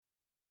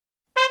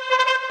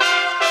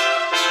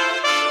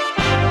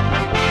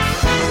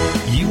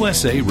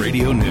USA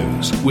Radio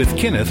News with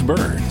Kenneth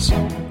Burns.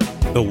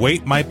 The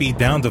wait might be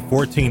down to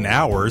 14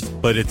 hours,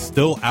 but it's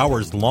still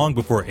hours long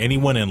before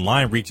anyone in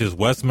line reaches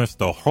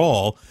Westminster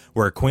Hall,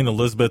 where Queen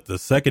Elizabeth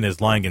II is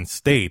lying in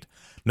state.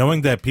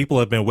 Knowing that people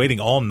have been waiting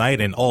all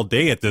night and all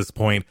day at this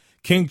point,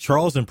 King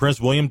Charles and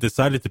Prince William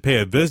decided to pay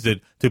a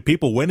visit to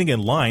people waiting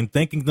in line,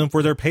 thanking them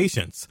for their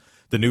patience.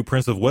 The new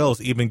Prince of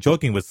Wales even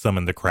joking with some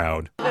in the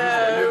crowd.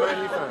 Are you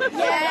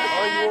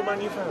all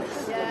Man U fans?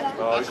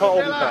 Oh, you can't all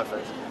be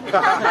perfect.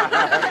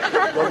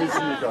 Lovely to see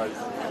you guys.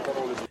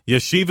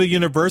 Yeshiva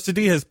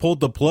University has pulled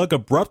the plug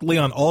abruptly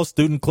on all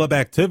student club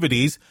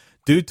activities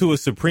due to a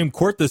Supreme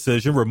Court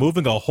decision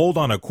removing a hold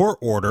on a court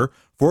order,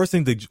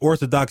 forcing the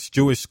Orthodox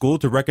Jewish school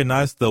to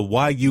recognize the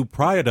YU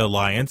Pride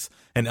Alliance,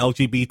 an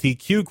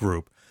LGBTQ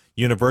group.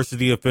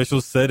 University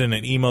officials said in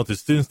an email to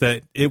students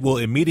that it will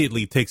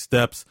immediately take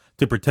steps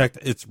to protect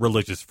its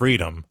religious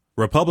freedom.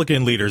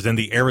 Republican leaders in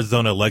the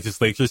Arizona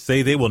legislature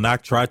say they will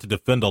not try to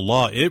defend a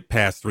law it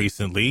passed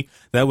recently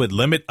that would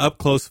limit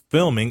up-close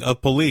filming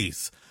of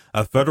police.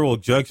 A federal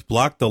judge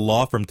blocked the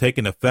law from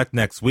taking effect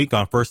next week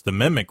on First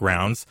Amendment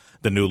grounds.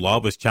 The new law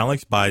was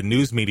challenged by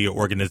news media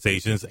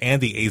organizations and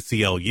the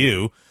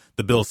ACLU.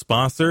 The bill's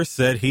sponsor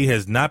said he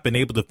has not been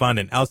able to find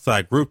an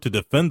outside group to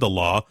defend the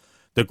law.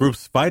 The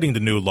groups fighting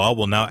the new law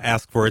will now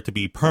ask for it to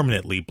be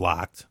permanently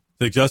blocked.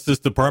 The Justice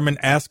Department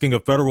asking a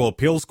federal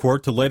appeals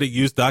court to let it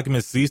use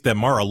documents seized at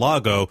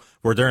Mar-a-Lago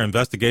for their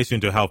investigation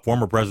into how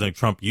former President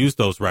Trump used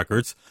those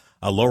records.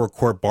 A lower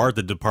court barred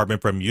the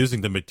department from using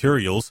the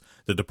materials.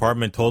 The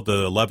department told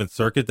the 11th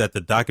Circuit that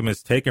the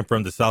documents taken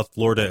from the South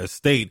Florida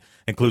estate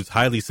includes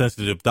highly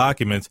sensitive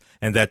documents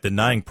and that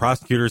denying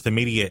prosecutors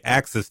immediate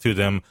access to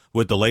them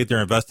would delay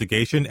their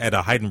investigation at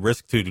a heightened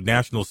risk to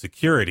national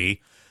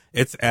security.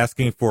 It's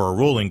asking for a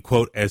ruling,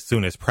 quote, as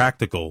soon as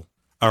practical.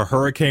 A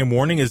hurricane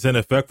warning is in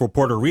effect for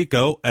Puerto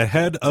Rico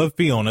ahead of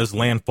Fiona's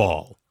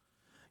landfall.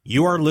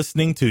 You are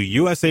listening to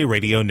USA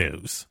Radio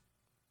News.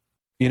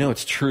 You know,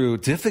 it's true.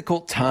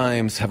 Difficult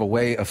times have a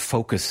way of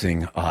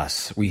focusing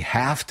us. We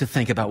have to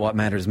think about what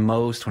matters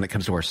most when it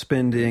comes to our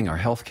spending, our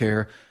health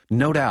care.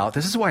 No doubt.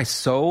 This is why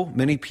so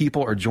many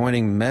people are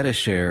joining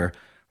Medi-Share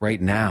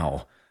right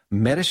now.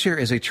 Medi-Share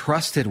is a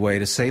trusted way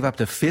to save up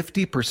to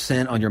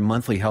 50% on your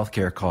monthly health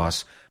care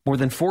costs. More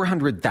than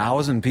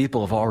 400,000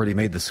 people have already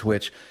made the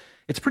switch.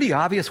 It's pretty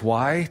obvious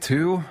why,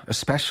 too,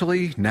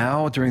 especially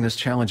now during this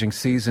challenging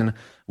season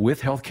with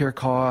healthcare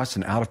costs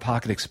and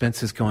out-of-pocket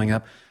expenses going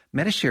up.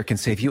 Medi-Share can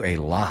save you a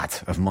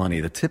lot of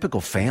money. The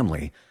typical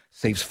family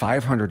saves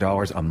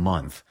 $500 a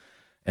month.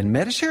 And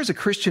Medi-Share is a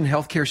Christian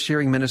healthcare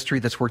sharing ministry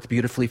that's worked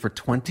beautifully for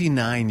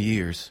 29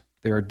 years.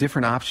 There are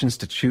different options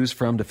to choose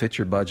from to fit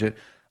your budget.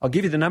 I'll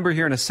give you the number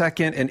here in a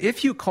second, and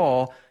if you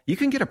call, you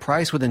can get a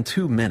price within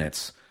 2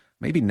 minutes.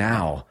 Maybe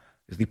now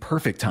is the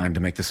perfect time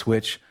to make the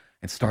switch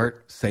and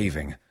start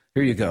saving.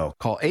 Here you go.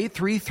 Call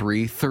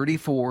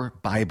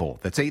 833-34-BIBLE.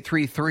 That's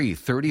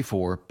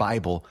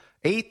 833-34-BIBLE.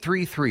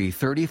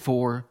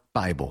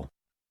 833-34-BIBLE.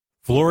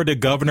 Florida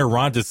Governor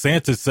Ron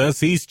DeSantis says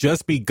he's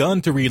just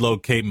begun to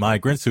relocate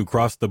migrants who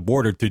cross the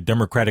border to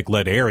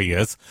Democratic-led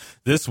areas.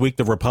 This week,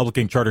 the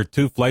Republican chartered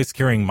 2 flights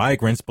carrying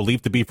migrants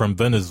believed to be from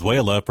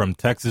Venezuela from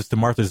Texas to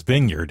Martha's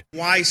Vineyard.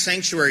 Why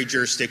sanctuary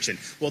jurisdiction?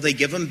 Well, they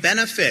give them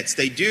benefits.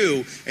 They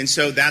do. And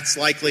so that's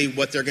likely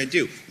what they're going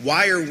to do.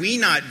 Why are we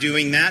not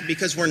doing that?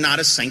 Because we're not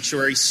a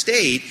sanctuary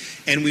state,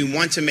 and we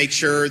want to make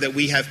sure that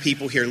we have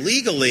people here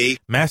legally.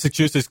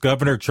 Massachusetts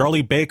Governor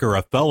Charlie Baker,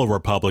 a fellow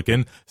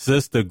Republican,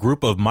 says the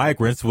group of migrants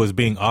was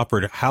being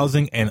offered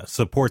housing and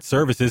support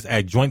services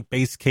at Joint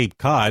Base Cape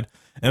Cod,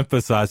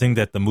 emphasizing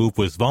that the move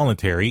was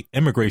voluntary.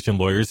 Immigration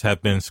lawyers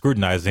have been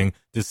scrutinizing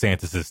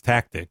DeSantis'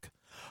 tactic.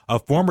 A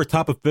former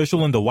top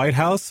official in the White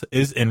House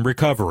is in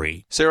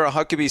recovery. Sarah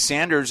Huckabee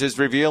Sanders is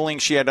revealing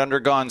she had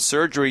undergone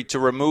surgery to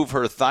remove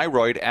her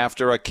thyroid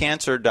after a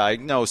cancer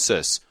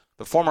diagnosis.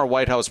 The former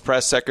White House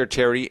press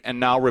secretary and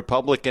now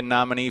Republican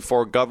nominee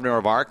for governor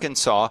of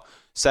Arkansas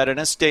said in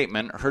a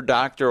statement her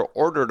doctor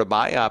ordered a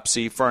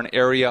biopsy for an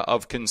area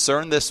of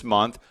concern this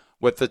month,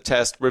 with the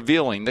test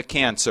revealing the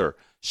cancer.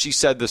 She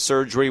said the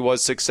surgery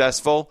was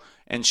successful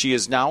and she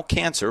is now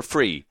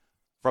cancer-free.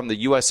 From the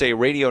USA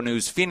Radio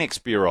News Phoenix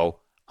Bureau,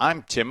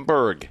 I'm Tim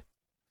Berg.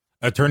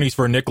 Attorneys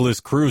for Nicholas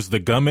Cruz, the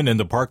gunman in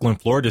the Parkland,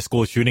 Florida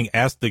school shooting,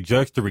 asked the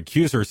judge to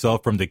recuse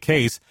herself from the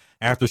case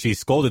after she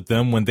scolded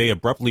them when they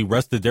abruptly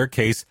rested their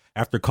case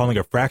after calling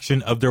a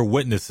fraction of their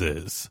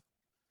witnesses.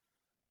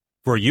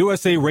 For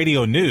USA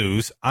Radio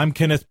News, I'm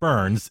Kenneth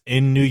Burns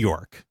in New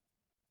York.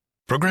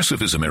 Progressive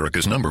is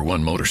America's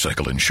 #1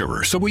 motorcycle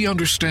insurer, so we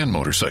understand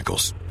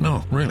motorcycles.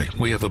 No, really,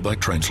 we have a bike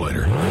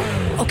translator.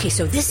 Okay,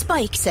 so this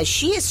bike says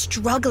she is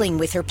struggling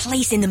with her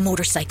place in the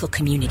motorcycle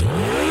community.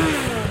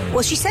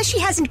 Well, she says she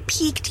hasn't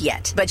peaked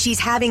yet, but she's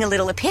having a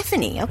little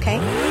epiphany, okay?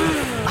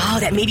 Oh,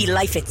 that maybe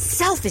life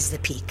itself is the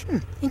peak.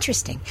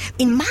 Interesting.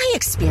 In my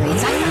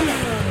experience, I found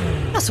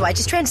that... Oh, so I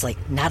just translate.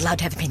 Not allowed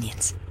to have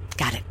opinions.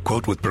 Got it.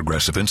 Quote with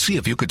Progressive and see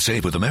if you could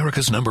save with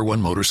America's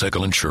 #1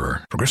 motorcycle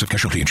insurer. Progressive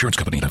Casualty Insurance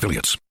Company and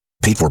Affiliates.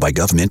 Paid for by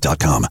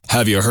GovMint.com.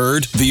 Have you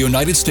heard? The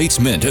United States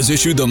Mint has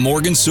issued the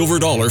Morgan Silver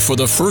Dollar for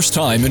the first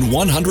time in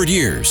 100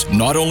 years.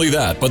 Not only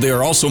that, but they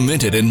are also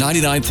minted in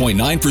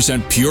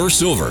 99.9% pure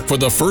silver for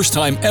the first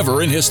time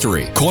ever in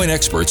history. Coin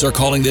experts are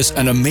calling this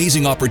an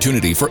amazing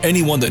opportunity for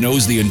anyone that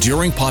knows the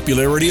enduring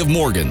popularity of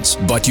Morgans.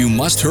 But you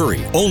must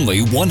hurry.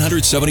 Only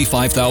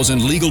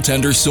 175,000 legal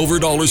tender silver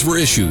dollars were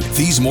issued.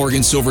 These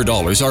Morgan Silver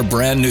Dollars are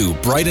brand new,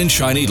 bright and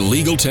shiny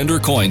legal tender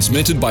coins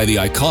minted by the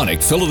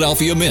iconic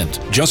Philadelphia Mint.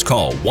 Just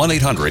call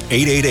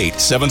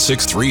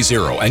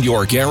 1-800-888-7630 and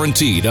you're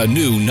guaranteed a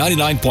new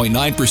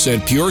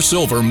 99.9% pure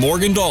silver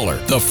Morgan dollar.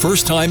 The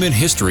first time in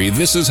history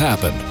this has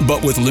happened.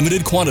 But with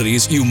limited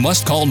quantities, you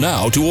must call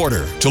now to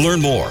order. To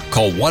learn more,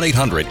 call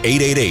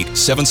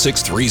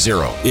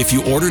 1-800-888-7630. If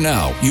you order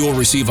now, you will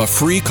receive a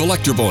free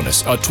collector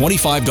bonus, a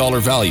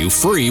 $25 value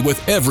free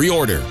with every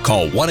order.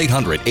 Call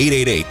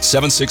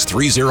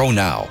 1-800-888-7630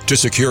 now to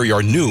secure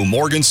your new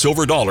Morgan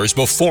Silver Dollars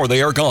before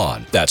they are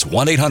gone. That's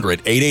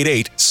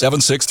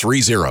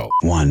 1-800-888-7630.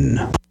 1.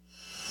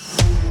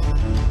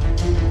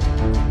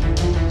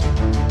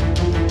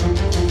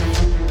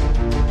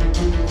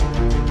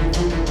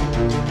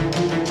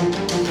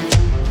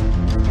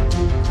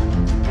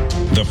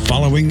 The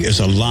following is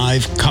a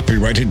live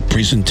copyrighted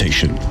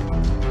presentation.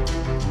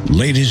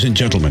 Ladies and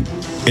gentlemen,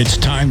 it's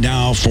time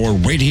now for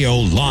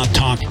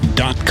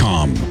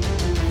RadioLawTalk.com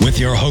with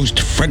your host,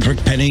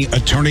 Frederick Penny,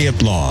 attorney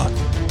at law.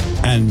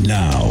 And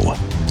now,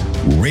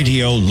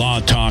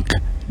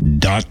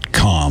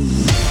 RadioLawTalk.com.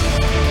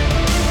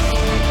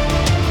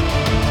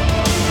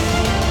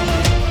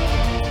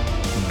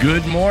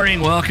 Good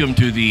morning. Welcome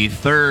to the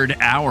third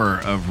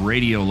hour of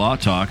Radio Law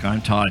Talk.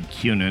 I'm Todd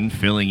Cunin,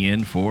 filling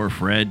in for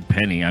Fred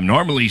Penny. I'm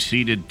normally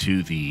seated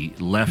to the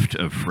left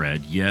of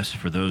Fred. Yes,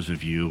 for those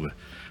of you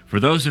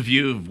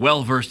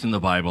well-versed in the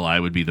Bible, I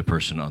would be the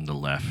person on the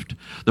left.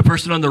 The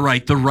person on the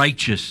right, the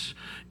righteous,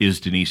 is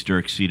Denise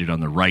Dirk, seated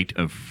on the right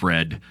of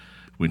Fred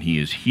when he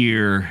is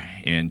here,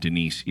 and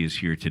Denise is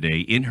here today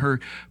in her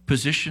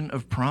position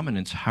of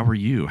prominence. How are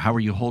you? How are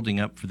you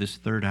holding up for this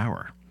third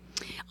hour?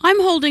 I'm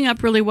holding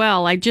up really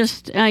well. I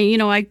just, I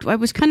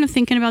was kind of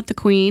thinking about the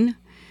Queen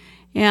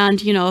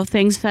and,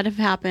 things that have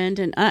happened,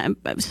 and I'm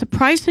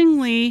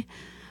surprisingly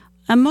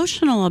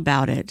emotional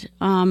about it.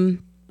 I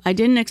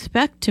didn't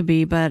expect to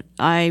be, but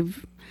I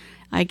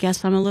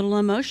guess I'm a little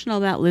emotional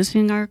about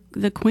losing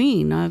the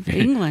Queen of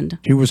England.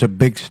 She was a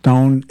big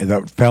stone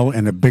that fell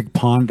in a big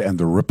pond, and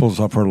the ripples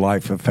of her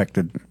life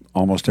affected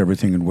almost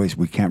everything in ways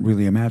we can't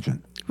really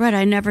imagine. Right.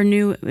 I never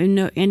knew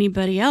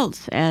anybody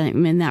else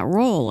in that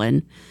role,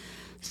 and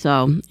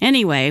so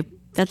anyway,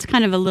 that's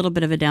kind of a little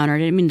bit of a downer. I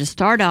didn't mean to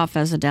start off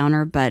as a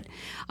downer, but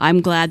I'm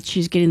glad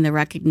she's getting the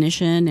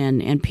recognition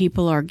and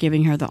people are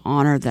giving her the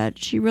honor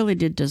that she really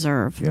did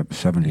deserve. Yep,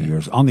 70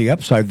 years. On the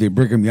upside, the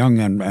Brigham Young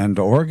and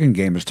Oregon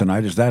game is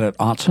tonight. Is that at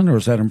Autzen or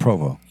is that in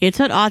Provo?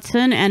 It's at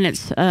Autzen, and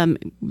it's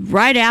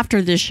right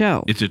after this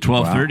show. It's at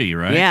 12:30,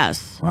 right?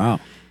 Yes. Wow.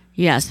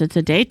 Yes, it's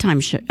a daytime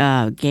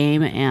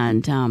game,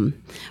 and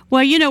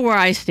well, you know where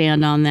I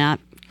stand on that.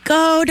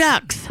 Go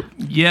Ducks!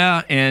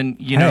 Yeah, and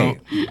know,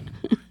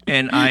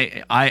 and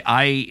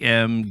I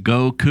am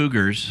Go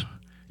Cougars,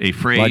 a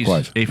phrase,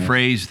 Likewise.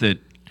 Phrase that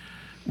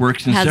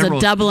works in has several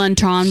a double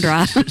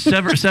entendre.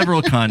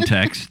 several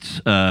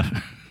contexts.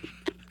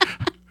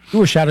 You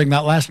were shouting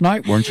that last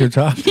night, weren't you,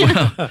 Todd?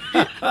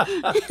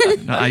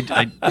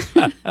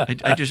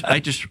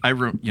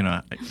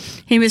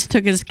 He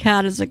mistook his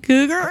cat as a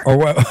cougar. Or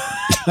what?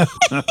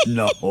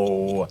 No.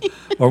 Or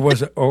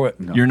was it? Or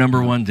no. You're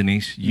number one,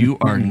 Denise. You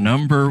are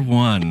number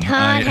one.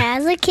 Todd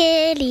has a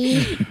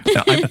kitty.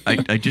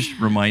 I just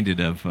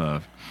reminded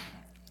of.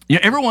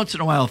 Every once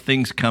in a while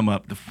things come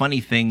up, the funny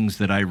things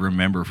that I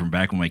remember from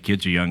back when my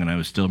kids are young and I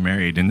was still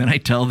married, and then I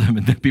tell them,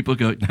 and then people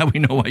go, now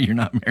we know why you're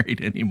not married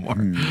anymore.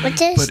 What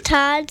does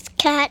Todd's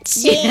cat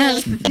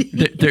sing?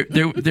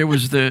 There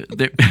was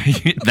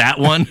that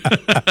one.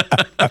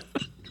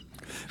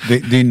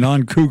 The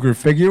non-cougar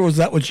figure, was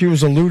that what she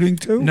was alluding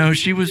to? No,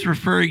 she was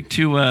referring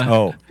to...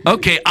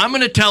 Okay, I'm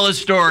going to tell a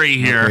story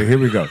here. Okay, here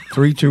we go.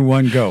 3, 2,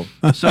 1, go.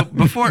 So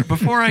before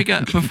I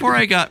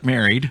got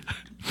married...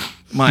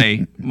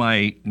 My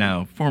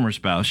now former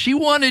spouse, she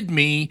wanted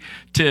me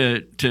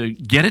to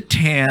get a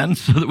tan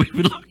so that we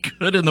would look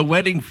good in the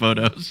wedding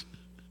photos.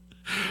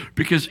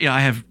 Because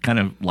I have kind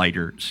of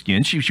lighter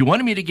skin. She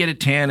wanted me to get a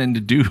tan and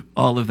to do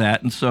all of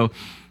that. And so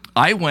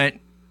I went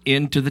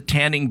into the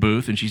tanning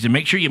booth and she said,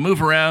 make sure you move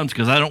around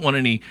because I don't want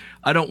any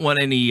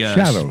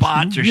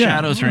spots or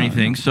shadows or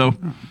anything. So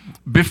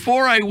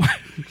before I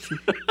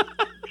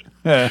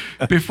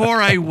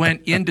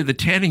went into the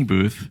tanning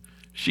booth,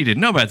 she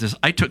didn't know about this.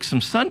 I took some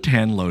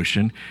suntan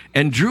lotion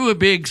and drew a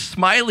big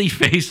smiley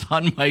face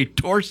on my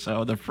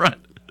torso, the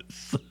front.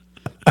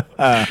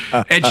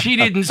 And she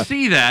didn't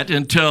see that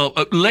until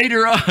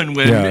later on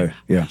when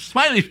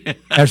Smiley.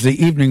 As the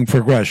evening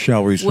progressed,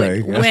 shall we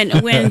say?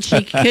 When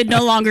she could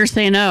no longer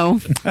say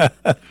no.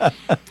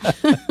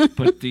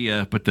 But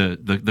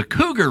the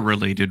cougar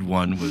related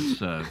one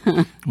was.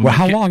 Well,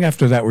 how long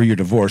after that were you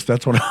divorced?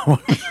 That's what I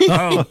want to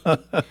know.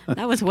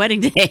 That was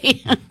wedding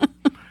day.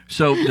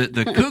 So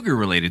the cougar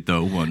related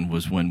though one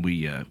was when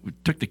we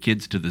took the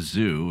kids to the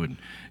zoo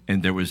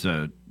and there was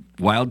a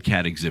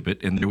wildcat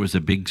exhibit and there was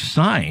a big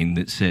sign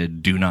that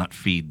said "Do not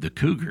feed the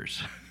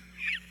cougars."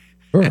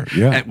 Sure,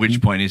 yeah. At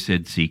which point I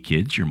said, "See,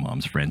 kids, your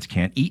mom's friends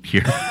can't eat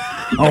here."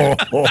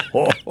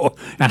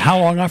 And how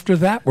long after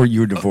that were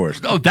you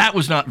divorced? Oh, that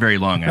was not very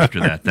long after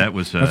that. That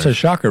was that's a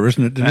shocker,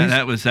 isn't it,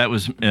 Denise? That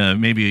was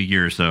maybe a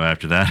year or so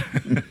after that.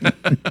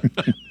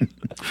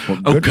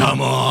 Well,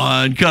 come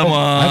on.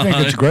 I think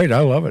it's great.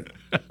 I love it.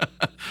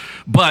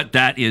 But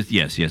that is,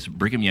 yes,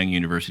 Brigham Young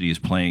University is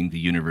playing the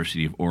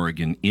University of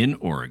Oregon in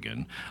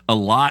Oregon. A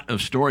lot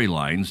of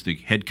storylines. The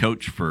head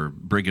coach for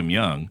Brigham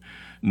Young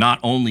not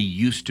only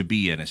used to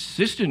be an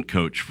assistant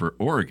coach for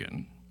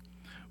Oregon,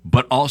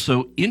 but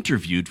also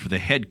interviewed for the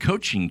head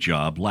coaching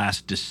job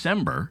last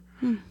December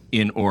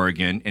in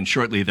Oregon, and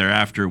shortly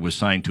thereafter was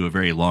signed to a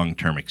very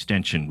long-term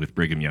extension with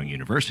Brigham Young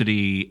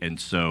University. And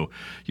so,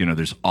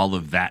 there's all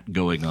of that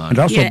going on. And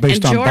also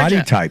based on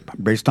body type.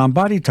 Based on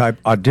body type,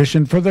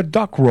 auditioned for the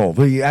duck role,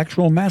 the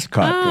actual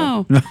mascot.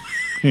 Oh.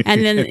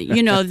 And then,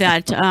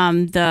 that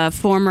the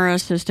former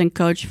assistant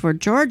coach for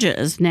Georgia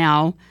is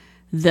now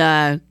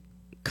the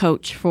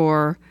coach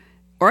for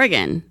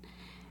Oregon.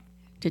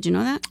 Did you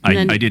know that?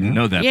 I didn't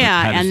know that, but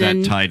how does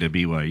that tie to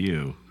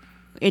BYU?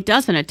 It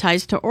doesn't. It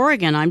ties to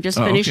Oregon. I'm just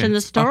finishing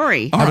the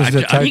story.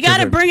 You got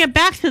to bring it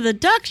back to the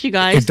Ducks, you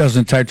guys. It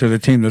doesn't tie to the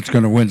team that's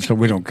going to win, so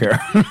we don't care.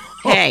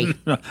 Hey,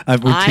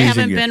 I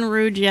haven't been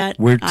rude yet.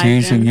 We're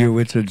teasing you.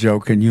 It's a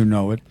joke, and you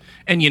know it.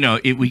 And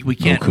we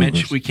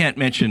can't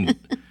mention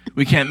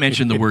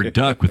the word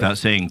duck without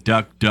saying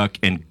duck, duck,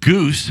 and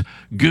goose.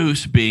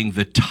 Goose being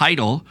the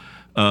title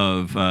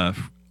of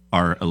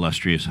our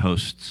illustrious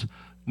host's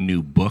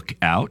new book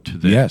out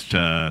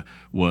that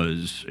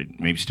was,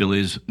 maybe still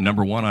is,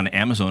 #1 on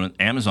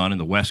Amazon in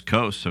the West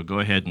Coast. So go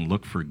ahead and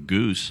look for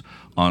Goose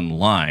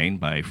online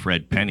by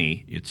Fred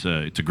Penny. It's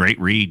a great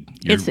read.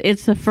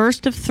 It's the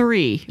first of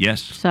 3.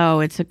 Yes.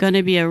 So it's going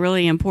to be a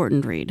really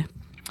important read.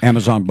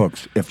 Amazon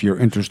Books. If you're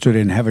interested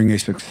in having a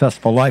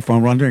successful life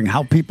and wondering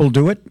how people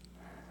do it,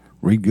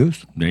 read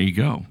Goose. There you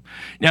go.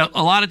 Now,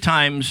 a lot of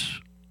times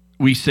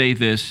we say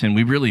this, and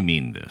we really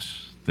mean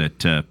this,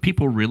 that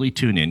people really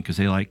tune in because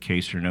they like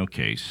Case or No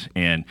Case.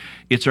 And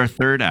it's our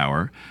third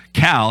hour.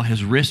 Cal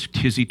has risked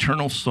his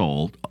eternal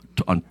soul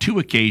on 2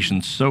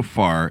 occasions so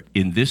far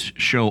in this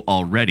show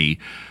already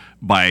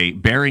by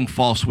bearing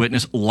false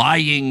witness,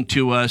 lying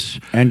to us.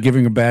 And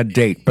giving a bad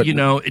date. But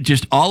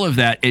just all of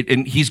that.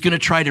 And he's going to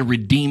try to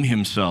redeem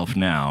himself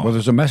now. Well,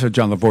 there's a message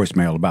on the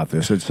voicemail about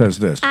this. It says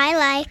this. I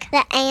like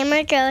the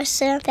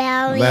Amargosa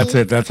Valley. That's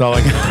it. That's all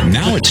I got.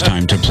 Now it's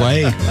time to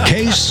play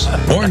Case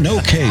or No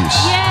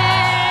Case.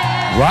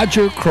 Yay!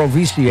 Roger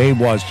Crovissier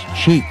was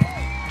cheap.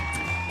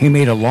 He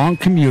made a long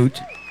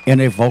commute in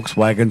a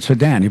Volkswagen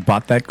sedan. He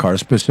bought that car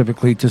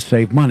specifically to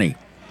save money.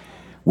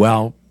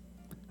 Well,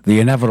 the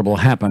inevitable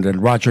happened,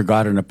 and Roger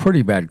got in a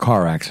pretty bad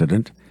car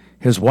accident.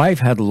 His wife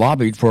had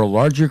lobbied for a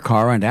larger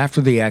car, and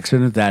after the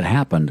accident, that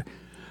happened.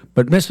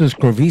 But Mrs.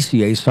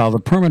 Crovissier saw the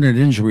permanent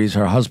injuries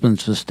her husband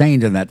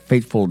sustained on that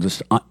fateful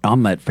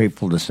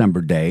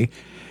December day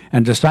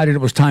and decided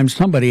it was time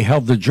somebody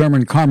held the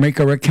German car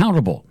maker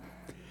accountable.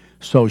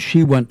 So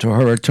she went to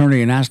her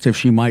attorney and asked if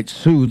she might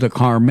sue the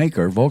car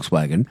maker,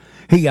 Volkswagen.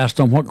 He asked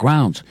on what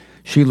grounds.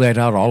 She laid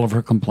out all of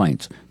her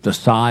complaints: the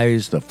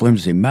size, the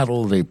flimsy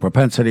metal, the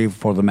propensity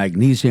for the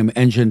magnesium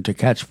engine to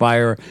catch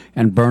fire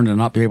and burn and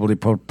not be able to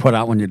put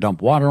out when you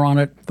dump water on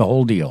it, the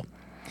whole deal.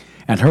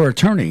 And her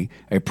attorney,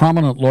 a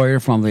prominent lawyer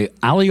from the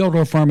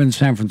Alioto firm in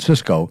San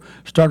Francisco,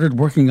 started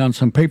working on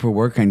some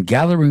paperwork and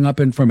gathering up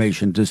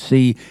information to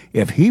see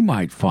if he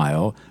might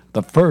file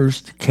the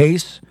first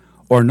case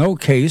or no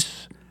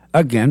case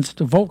against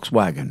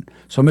Volkswagen.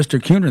 So, Mr.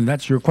 Cunin,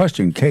 that's your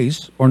question.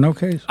 Case or no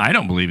case? I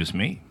don't believe it's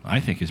me. I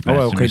think it's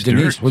best. Okay,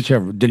 Denise,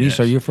 whichever. Denise,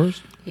 are you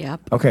first?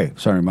 Yep. Okay,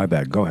 sorry, my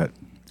bad. Go ahead.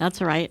 That's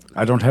all right.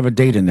 I don't have a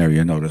date in there,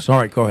 you notice. All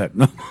right, go ahead.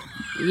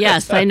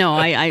 Yes, I know.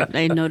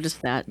 I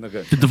noticed that.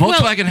 Did the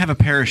Volkswagen have a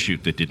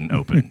parachute that didn't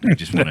open? I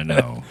just want to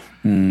know.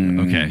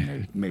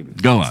 Okay. Maybe.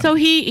 Go on. So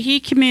he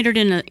commuted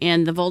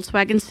in the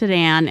Volkswagen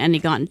sedan, and he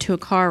got into a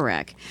car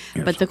wreck.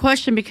 Yes. But the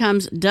question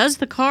becomes, does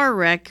the car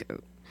wreck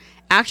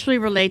actually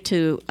relate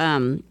to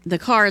the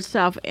car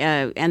itself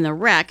and the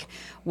wreck?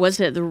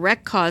 Was it the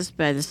wreck caused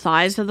by the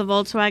size of the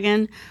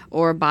Volkswagen,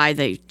 or by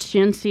the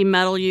chintzy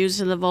metal used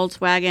in the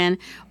Volkswagen,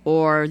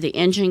 or the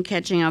engine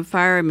catching on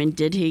fire? I mean,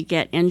 did he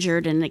get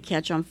injured and it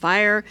catch on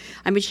fire?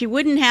 I mean, she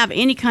wouldn't have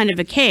any kind of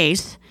a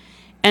case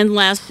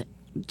unless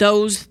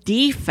those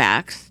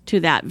defects to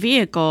that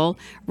vehicle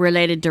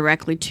related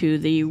directly to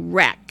the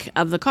wreck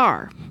of the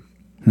car.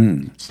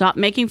 Stop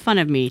making fun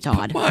of me,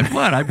 Todd. What?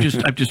 I'm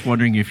just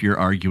wondering if you're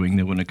arguing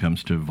that when it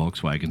comes to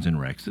Volkswagens and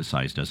Rex, the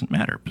size doesn't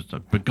matter.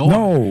 But go on.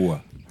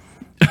 No.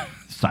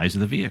 Size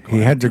of the vehicle. He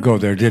had to go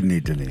there, didn't he,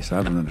 Denise?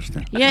 I don't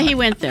understand. Yeah, he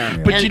went there.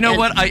 But you know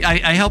what?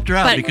 I helped her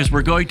out because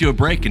we're going to a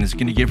break and it's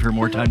going to give her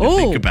more time to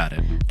think about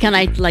it. Can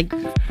I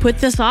put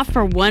this off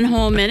for one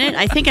whole minute?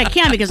 I think I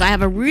can because I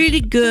have a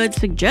really good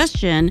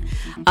suggestion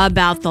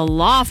about the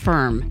law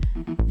firm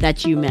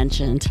that you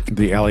mentioned.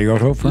 The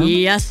Alioto firm?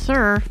 Yes,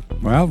 sir.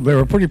 Well, they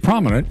were pretty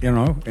prominent,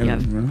 Yeah.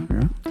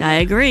 I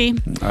agree.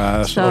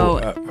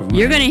 So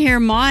you're going to hear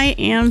my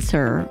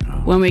answer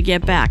when we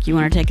get back. You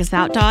want to take us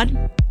out,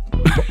 Todd?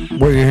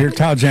 Well, you hear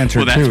Todd's answer,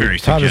 well, that's too. Very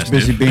Todd is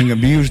busy being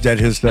amused at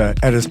his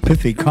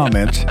pithy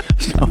comments.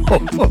 So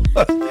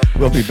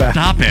we'll be back.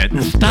 Stop it.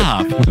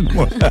 Stop.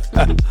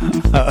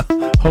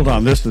 Hold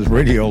on. This is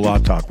Radio Law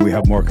Talk. We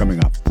have more coming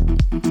up.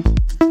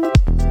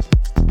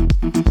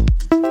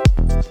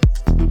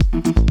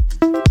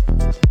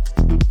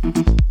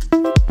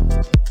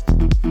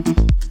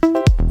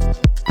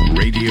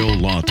 Radio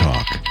Law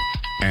Talk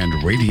and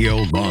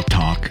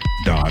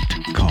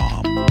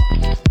RadioLawTalk.com.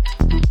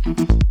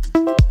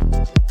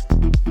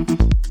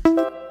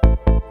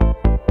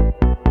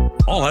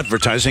 All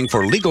advertising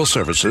for legal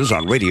services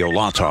on Radio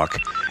Law Talk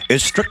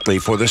is strictly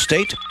for the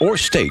state or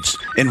states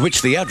in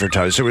which the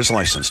advertiser is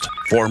licensed.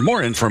 For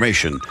more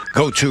information,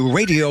 go to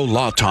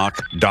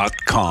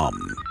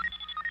RadioLawTalk.com.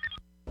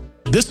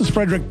 This is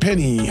Frederick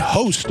Penny,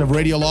 host of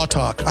Radio Law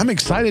Talk. I'm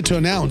excited to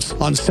announce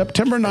on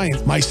September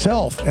 9th,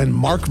 myself and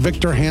Mark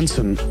Victor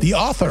Hansen, the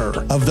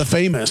author of the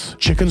famous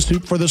Chicken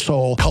Soup for the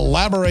Soul,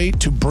 collaborate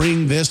to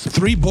bring this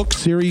 3-book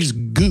series,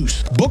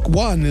 Goose. Book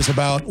 1 is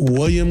about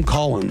William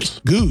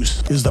Collins.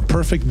 Goose is the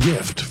perfect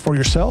gift for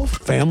yourself,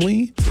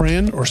 family,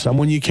 friend, or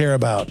someone you care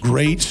about.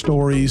 Great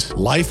stories,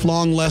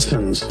 lifelong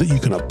lessons that you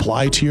can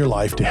apply to your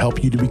life to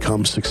help you to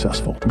become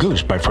successful.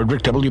 Goose by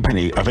Frederick W.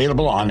 Penny,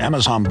 available on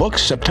Amazon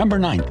Books September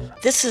 9th.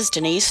 This is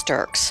Denise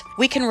Dirks.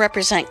 We can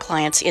represent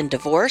clients in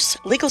divorce,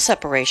 legal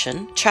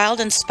separation, child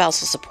and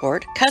spousal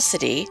support,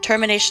 custody,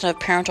 termination of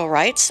parental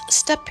rights,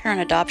 step-parent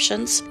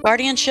adoptions,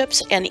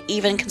 guardianships, and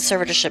even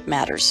conservatorship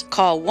matters.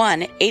 Call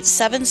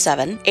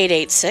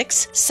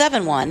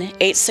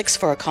 1-877-886-7186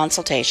 for a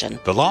consultation.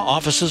 The law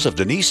offices of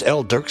Denise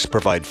L. Dirks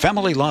provide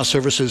family law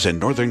services in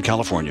Northern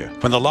California.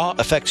 When the law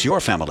affects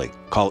your family,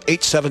 call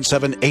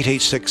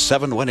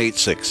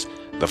 877-886-7186.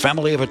 The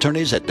family of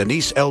attorneys at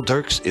Denise L.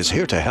 Dirks is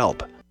here to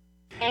help.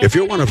 If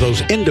you're one of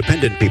those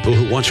independent people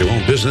who wants your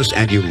own business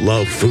and you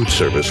love food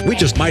service, we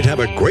just might have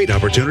a great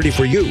opportunity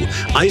for you.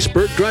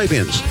 Iceberg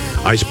Drive-Ins.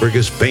 Iceberg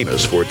is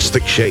famous for its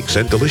thick shakes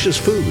and delicious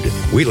food.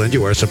 We lend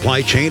you our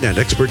supply chain and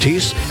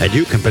expertise, and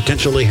you can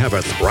potentially have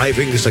a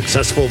thriving,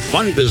 successful,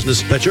 fun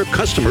business that your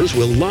customers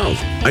will love.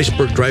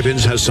 Iceberg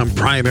Drive-Ins has some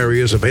prime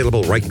areas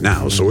available right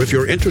now, so if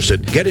you're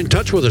interested, get in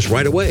touch with us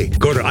right away.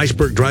 Go to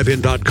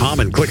icebergdrivein.com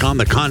and click on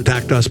the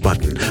Contact Us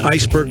button.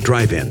 Iceberg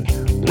Drive-In.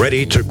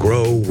 Ready to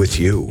grow with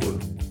you.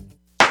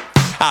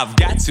 I've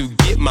got to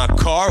get my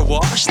car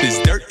washed. This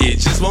dirt, it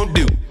just won't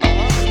do.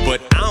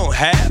 But I don't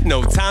have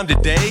no time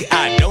today.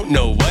 I don't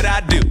know what I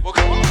do.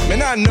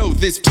 Man, I know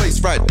this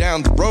place right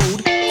down the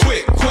road.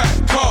 Quick,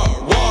 quack,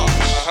 car wash.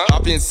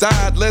 Hop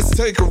inside, let's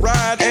take a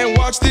ride and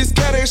watch this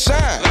cat and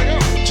shine.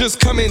 Just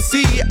come and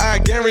see, I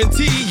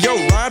guarantee your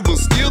ride will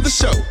steal the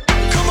show.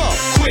 Come on,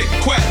 quick,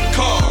 quack,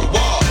 car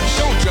wash.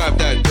 Don't drive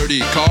that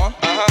dirty car.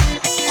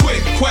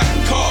 Quick,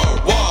 quack, car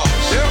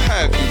wash. They'll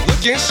have you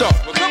looking sharp.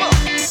 Come on.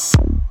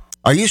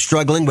 Are you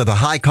struggling with the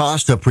high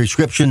cost of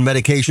prescription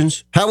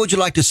medications? How would you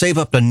like to save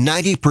up to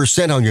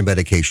 90% on your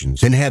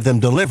medications and have them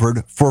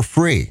delivered for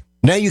free?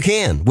 Now you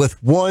can with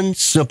one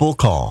simple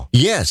call.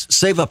 Yes,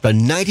 save up to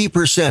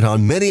 90%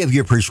 on many of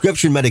your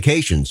prescription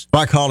medications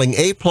by calling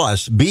A+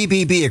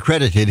 BBB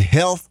accredited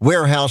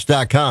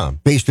healthwarehouse.com,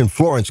 based in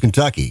Florence,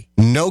 Kentucky.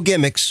 No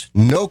gimmicks,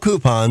 no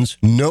coupons,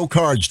 no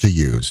cards to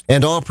use.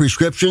 And all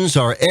prescriptions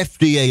are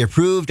FDA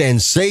approved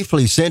and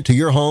safely sent to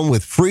your home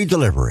with free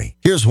delivery.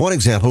 Here's one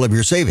example of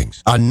your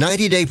savings. A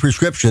 90-day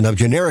prescription of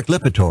generic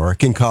Lipitor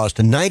can cost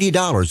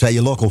 $90 at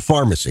your local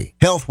pharmacy.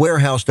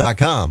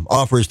 Healthwarehouse.com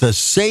offers the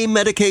same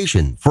medication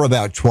for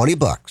about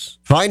 $20.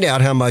 Find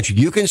out how much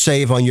you can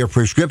save on your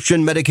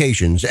prescription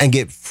medications and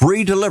get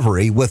free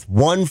delivery with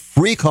one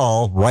free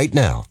call right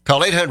now.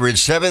 Call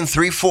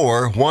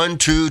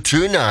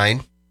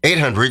 800-734-1229.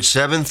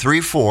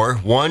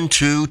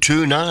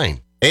 800-734-1229.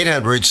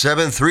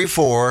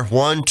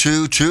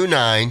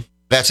 800-734-1229.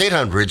 That's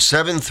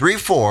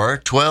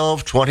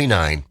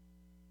 800-734-1229.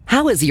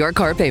 How is your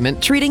car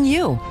payment treating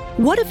you?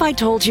 What if I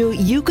told you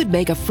you could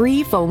make a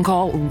free phone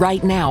call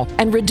right now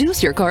and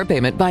reduce your car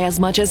payment by as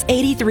much as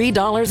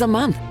 $83 a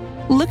month?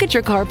 Look at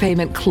your car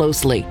payment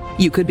closely.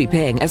 You could be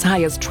paying as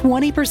high as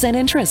 20%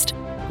 interest.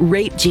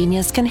 Rate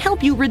Genius can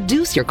help you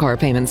reduce your car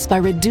payments by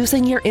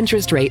reducing your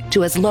interest rate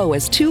to as low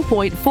as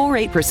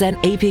 2.48%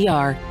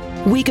 APR.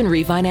 We can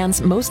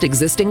refinance most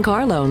existing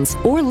car loans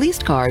or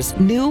leased cars,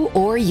 new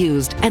or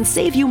used, and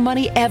save you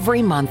money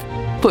every month.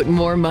 put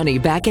more money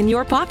back in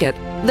your pocket.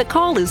 The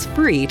call is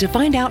free to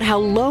find out how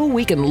low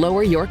we can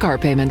lower your car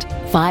payment.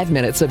 5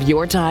 minutes of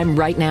your time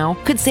right now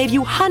could save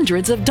you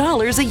hundreds of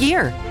dollars a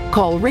year.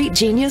 Call Rate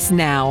Genius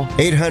now.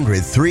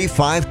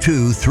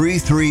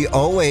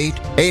 800-352-3308.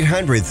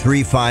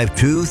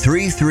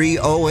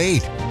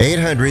 800-352-3308.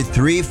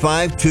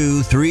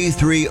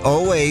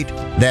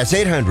 800-352-3308. That's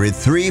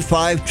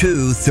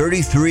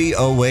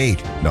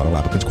 800-352-3308. Not all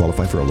applicants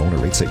qualify for a loan or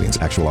rate savings.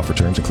 Actual offer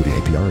terms, including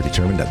APR, are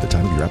determined at the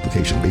time of your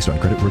application based on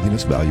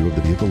creditworthiness, value of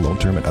the vehicle, loan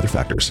term, and other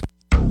factors.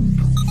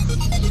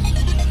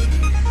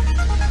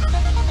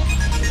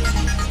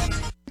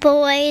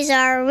 Boys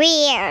are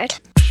weird.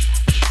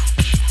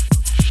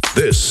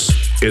 This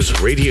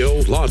is Radio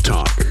Law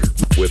Talk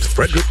with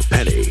Frederick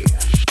Penny.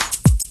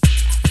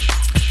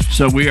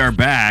 So we are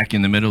back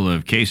in the middle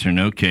of Case or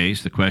No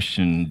Case. The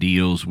question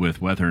deals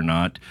with whether or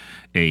not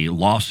a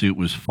lawsuit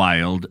was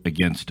filed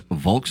against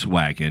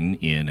Volkswagen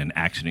in an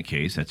accident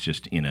case. That's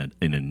just in a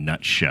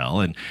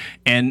nutshell.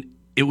 And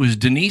it was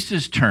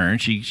Denise's turn.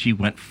 She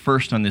went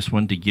first on this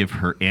one to give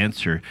her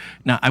answer.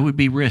 Now, I would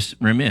be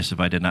remiss if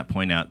I did not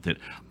point out that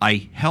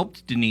I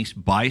helped Denise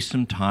buy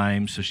some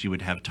time so she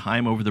would have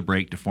time over the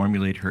break to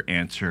formulate her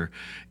answer.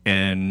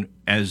 And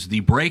as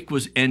the break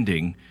was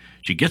ending,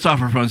 she gets off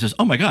her phone and says,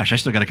 "Oh my gosh, I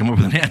still got to come up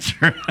with an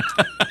answer."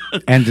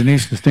 And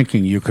Denise is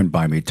thinking, you can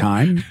buy me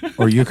time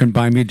or you can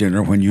buy me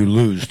dinner when you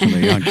lose to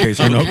me on Case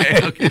or No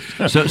Case. Okay.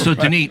 So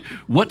Denise,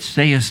 what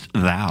sayest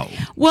thou?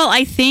 Well,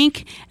 I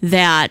think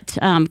that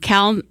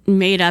Cal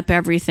made up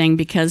everything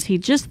because he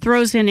just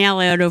throws in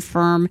Al Auto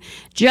Firm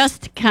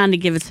just to kind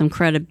of give it some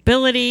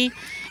credibility.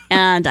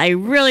 And I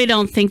really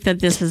don't think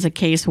that this is a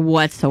case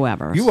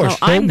whatsoever. You are so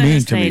I'm gonna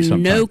mean to me say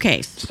sometimes. no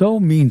case. So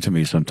mean to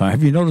me sometimes.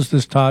 Have you noticed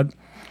this, Todd?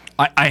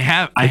 I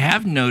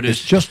have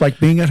noticed. It's just like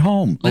being at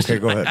home. Listen,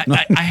 okay, go ahead.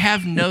 I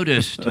have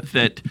noticed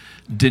that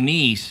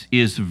Denise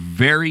is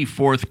very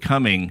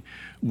forthcoming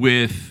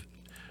with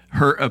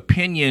her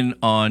opinion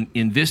on,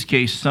 in this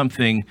case,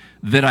 something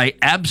that I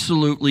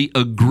absolutely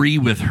agree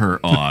with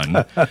her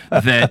on,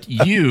 that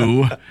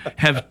you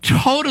have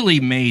totally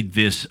made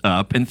this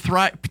up and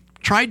tried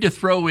to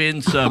throw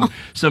in some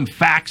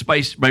facts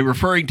by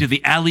referring to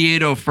the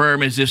Alieto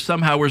Firm as if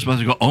somehow we're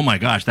supposed to go, oh my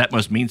gosh, that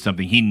must mean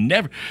something. He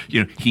never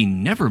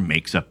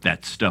makes up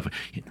that stuff.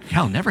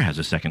 Cal never has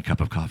a second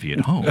cup of coffee at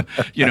home.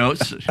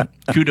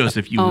 Kudos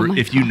if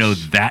you know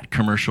that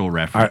commercial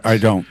reference. I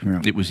don't.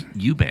 Yeah. It was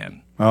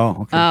Euban.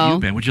 Oh, okay.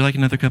 Euban, would you like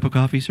another cup of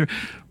coffee, sir?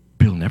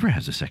 Bill never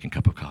has a second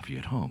cup of coffee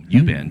at home.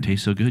 Euban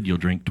tastes so good, you'll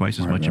drink twice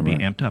as much and be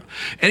amped up.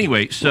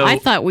 Anyway, so I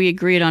thought we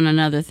agreed on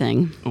another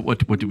thing. What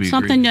did we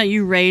Something agree? that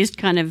you raised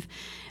kind of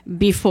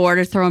before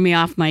to throw me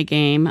off my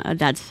game.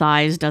 That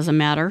size doesn't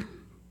matter.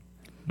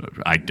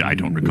 I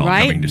don't recall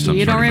Right? coming to some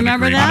You sort don't of an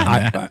remember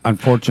agreement that? on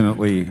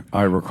Unfortunately,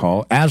 I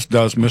recall, as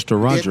does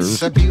Mr. Rogers.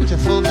 It's a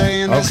beautiful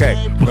day in the Okay.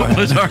 What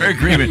was our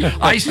agreement?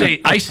 I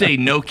say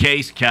no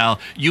case, Cal.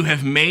 You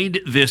have made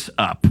this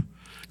up.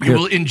 You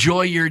will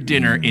enjoy your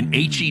dinner in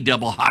HE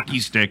double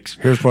hockey sticks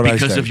Here's what I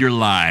because say. of your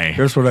lie.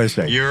 Here's what I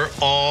say. You're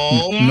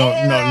all No.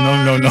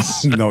 No,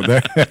 this no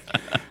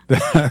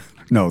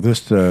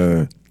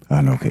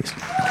case.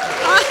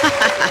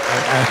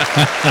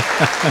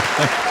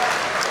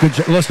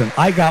 Good. Listen,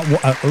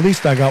 at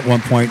least I got 1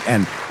 point,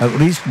 and at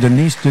least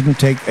Denise didn't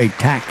take a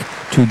tack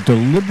to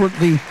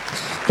deliberately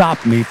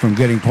stop me from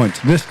getting points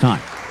this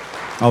time.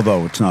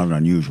 Although it's not an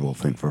unusual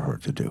thing for her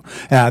to do.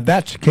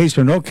 That's Case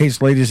or No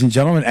Case, ladies and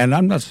gentlemen. And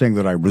I'm not saying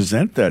that I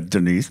resent that,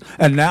 Denise.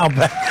 And now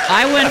back.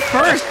 I went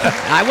first.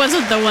 I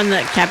wasn't the one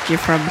that kept you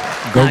from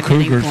Go not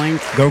getting Cougars.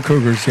 points. Go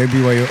Cougars.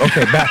 KBYU.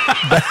 Okay, back.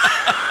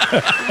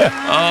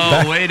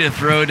 Oh, way to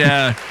throw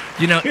down.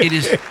 It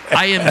is.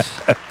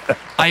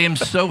 I am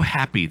so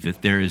happy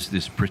that there is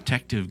this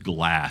protective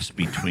glass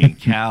between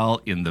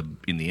Cal in the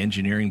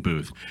engineering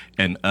booth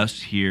and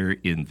us here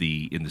in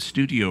the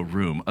studio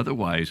room.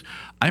 Otherwise,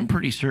 I'm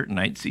pretty certain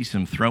I'd see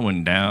some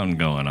throwing down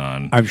going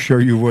on. I'm sure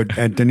you would.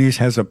 And Denise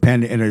has a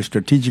pen in a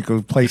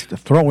strategically placed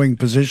throwing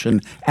position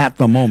at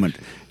the moment.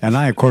 And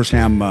I, of course,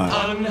 am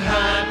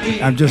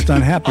I'm just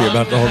unhappy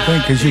about the whole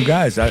thing because you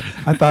guys, I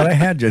thought I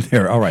had you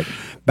there. All right.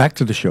 Back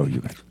to the show,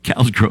 you guys.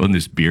 Cal's growing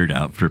this beard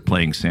out for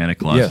playing Santa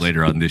Claus Yes.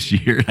 later on this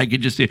year. I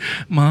could just say,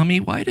 Mommy,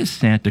 why does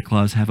Santa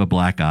Claus have a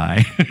black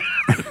eye?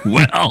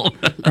 Well.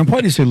 And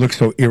why does he look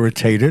so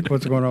irritated?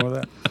 What's going on with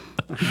that?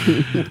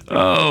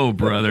 Oh,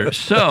 brother.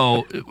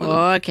 So,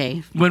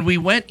 okay. When we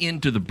went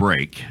into the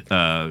break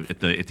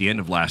at the end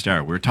of last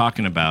hour, we were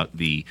talking about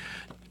the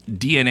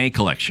DNA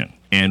collection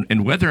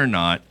and whether or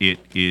not it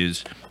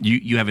is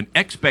you have an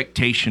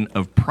expectation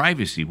of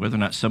privacy, whether or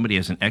not somebody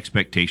has an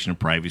expectation of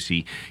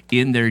privacy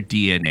in their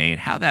DNA and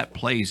how that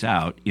plays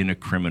out in a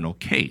criminal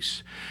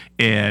case.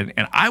 And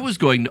I was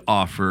going to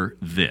offer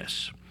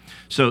this.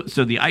 So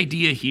the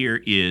idea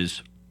here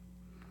is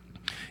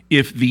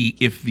if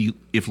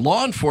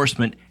law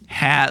enforcement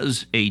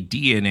has a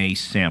DNA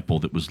sample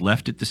that was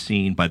left at the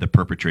scene by the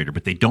perpetrator,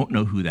 but they don't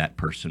know who that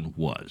person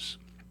was.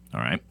 All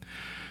right.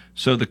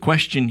 So the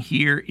question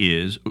here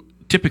is,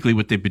 typically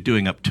what they've been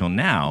doing up till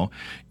now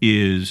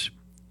is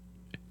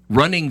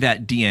running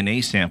that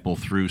DNA sample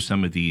through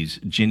some of these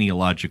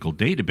genealogical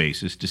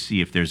databases to see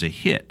if there's a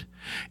hit.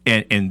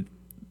 And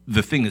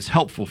the thing that's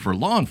helpful for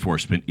law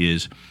enforcement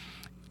is,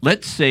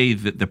 let's say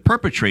that the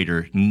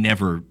perpetrator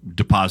never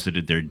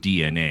deposited their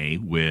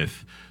DNA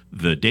with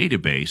the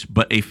database,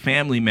 but a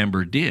family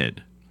member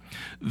did.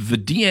 The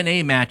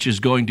DNA match is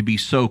going to be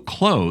so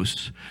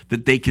close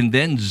that they can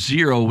then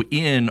zero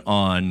in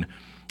on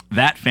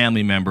that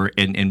family member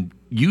and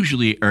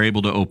usually are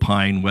able to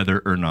opine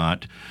whether or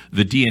not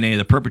the DNA of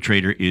the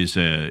perpetrator is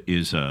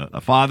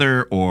a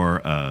father or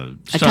a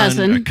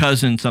son, a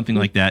cousin, something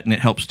like that, and it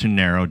helps to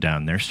narrow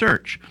down their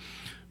search.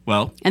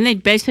 Well, and they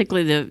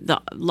basically,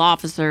 the law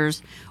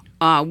officers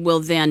will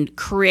then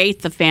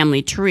create the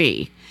family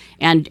tree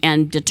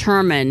and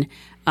determine,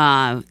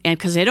 and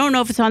because they don't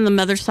know if it's on the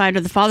mother's side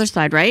or the father's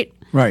side, right?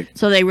 Right.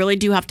 So they really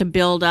do have to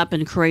build up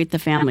and create the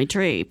family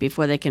tree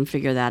before they can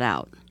figure that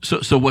out.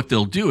 So what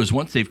they'll do is,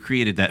 once they've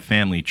created that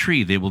family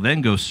tree, they will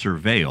then go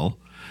surveil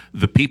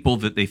the people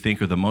that they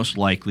think are the most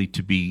likely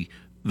to be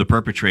the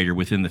perpetrator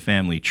within the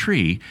family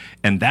tree,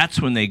 and that's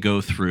when they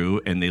go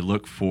through and they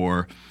look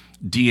for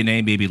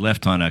DNA maybe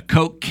left on a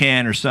Coke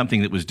can or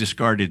something that was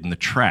discarded in the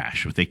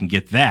trash. If they can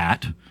get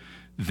that,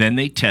 then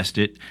they test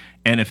it,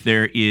 and if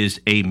there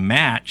is a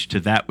match to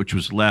that which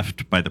was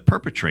left by the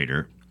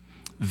perpetrator,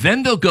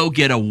 then they'll go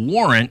get a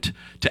warrant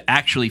to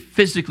actually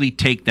physically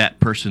take that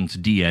person's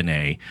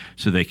DNA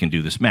so they can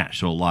do this match.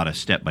 So a lot of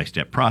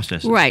step-by-step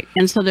processes. Right.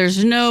 And so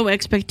there's no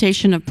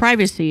expectation of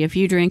privacy if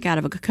you drink out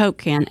of a Coke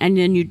can and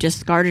then you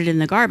discard it in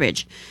the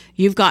garbage.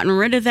 You've gotten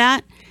rid of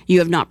that. You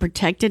have not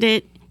protected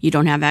it. You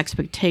don't have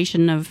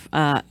expectation of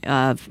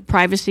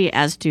privacy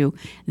as to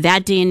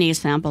that DNA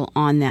sample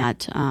on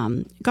that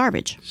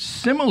garbage.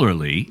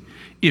 Similarly,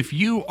 if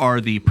you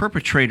are the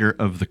perpetrator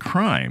of the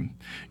crime,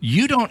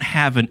 you don't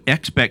have an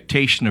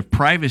expectation of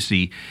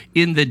privacy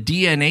in the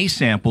DNA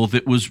sample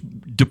that was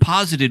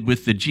deposited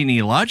with the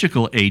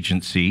genealogical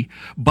agency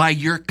by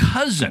your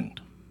cousin.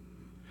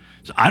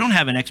 So I don't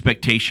have an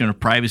expectation of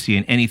privacy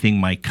in anything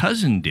my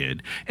cousin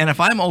did. And if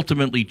I'm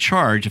ultimately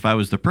charged, if I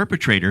was the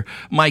perpetrator,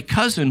 my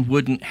cousin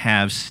wouldn't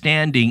have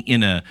standing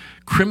in a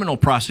criminal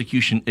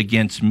prosecution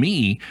against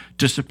me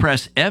to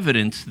suppress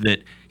evidence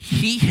that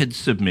he had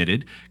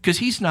submitted because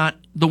he's not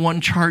the one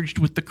charged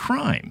with the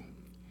crime.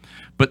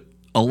 But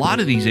a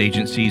lot of these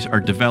agencies are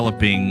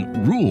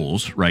developing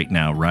rules right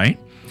now, right,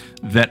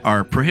 that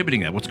are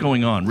prohibiting that. What's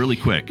going on? Really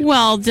quick.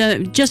 Well,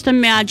 just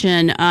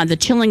imagine the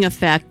chilling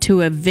effect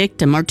to a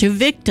victim or to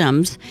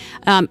victims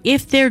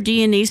if their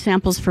DNA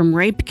samples from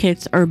rape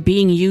kits are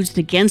being used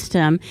against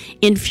them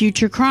in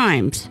future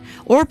crimes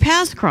or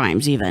past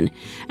crimes even.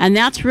 And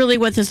that's really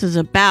what this is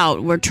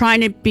about. We're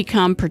trying to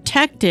become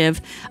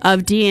protective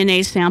of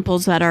DNA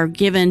samples that are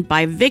given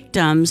by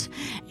victims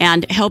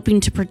and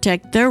helping to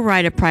protect their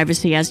right of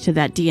privacy as to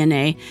that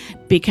DNA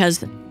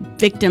because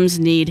victims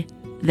need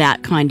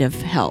that kind of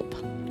help.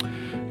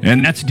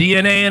 And that's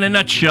DNA in a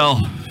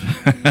nutshell.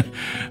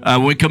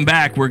 When we come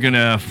back, we're going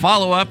to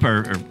follow up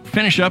or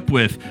finish up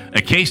with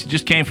a case that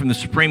just came from the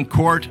Supreme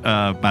Court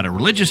about a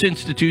religious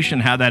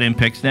institution, how that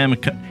impacts them,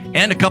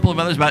 and a couple of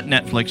others about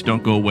Netflix.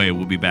 Don't go away.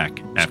 We'll be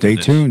back after Stay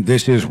this. tuned.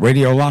 This is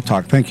Radio Law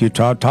Talk. Thank you,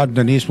 Todd. Todd and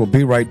Denise will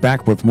be right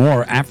back with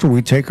more after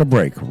we take a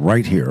break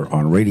right here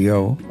on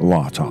Radio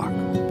Law Talk.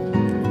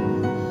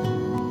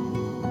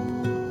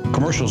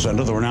 Commercials and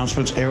other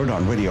announcements aired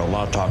on Radio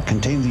Law Talk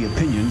contain the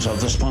opinions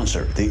of the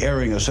sponsor. The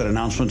airing of said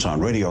announcements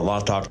on Radio Law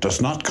Talk does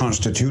not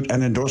constitute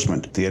an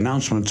endorsement. The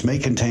announcements may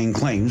contain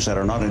claims that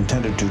are not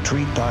intended to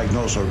treat,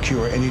 diagnose, or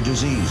cure any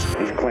disease.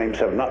 These claims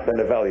have not been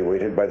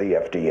evaluated by the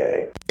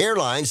FDA.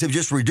 Airlines have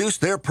just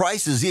reduced their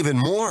prices even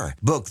more.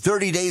 Book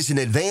 30 days in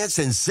advance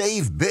and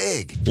save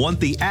big. Want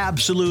the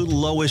absolute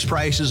lowest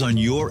prices on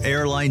your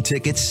airline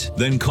tickets?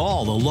 Then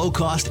call the Low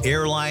Cost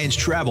Airlines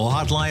Travel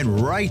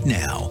Hotline right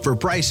now for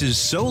prices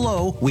so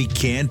low we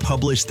can't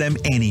publish them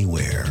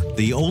anywhere.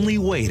 The only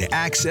way to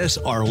access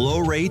our low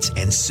rates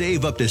and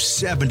save up to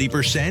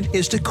 70%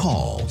 is to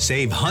call.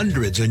 Save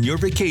hundreds on your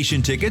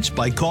vacation tickets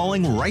by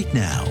calling right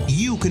now.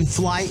 You can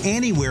fly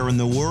anywhere in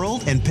the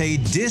world and pay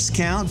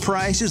discount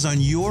prices on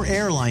your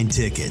airline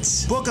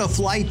tickets. Book a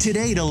flight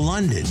today to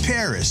London,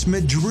 Paris,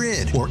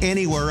 Madrid, or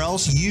anywhere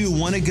else you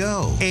want to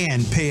go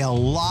and pay a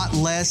lot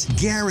less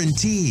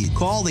guaranteed.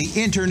 Call the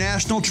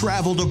International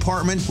Travel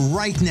Department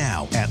right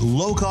now at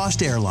Low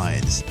Cost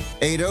Airlines.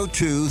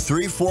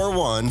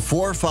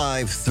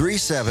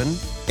 802-341-4537.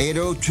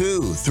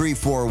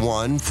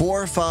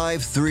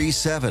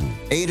 802-341-4537.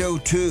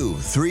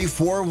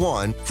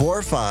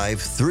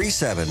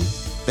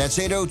 802-341-4537. That's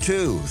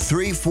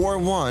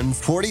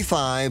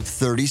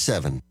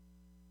 802-341-4537.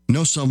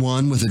 Know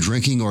someone with a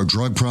drinking or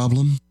drug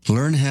problem?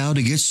 Learn how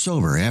to get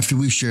sober after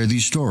we share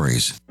these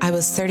stories. I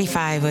was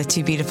 35 with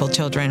two beautiful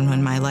children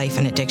when my life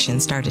and addiction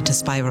started to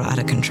spiral out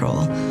of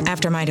control.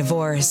 After my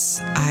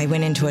divorce, I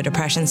went into a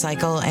depression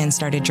cycle and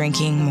started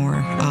drinking more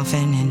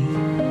often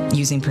and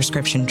using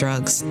prescription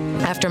drugs.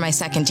 After my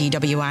second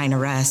DWI and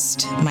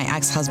arrest, my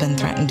ex-husband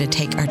threatened to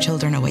take our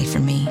children away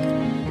from me.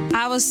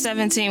 I was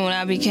 17 when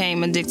I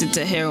became addicted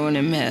to heroin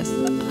and meth.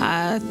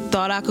 I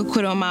thought I could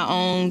quit on my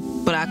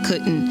own, but I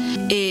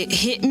couldn't. It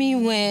hit me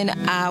when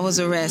I was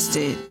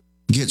arrested.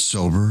 Get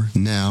sober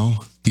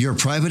now. Your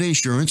private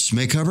insurance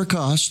may cover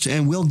costs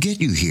and we'll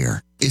get you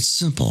here. It's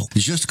simple.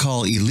 Just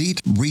call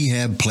Elite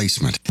Rehab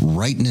Placement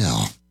right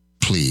now.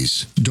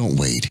 Please, don't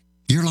wait.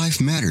 Your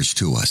life matters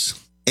to us.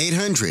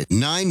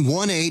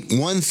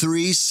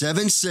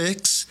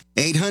 800-918-1376.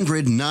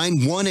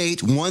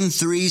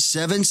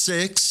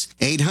 800-918-1376.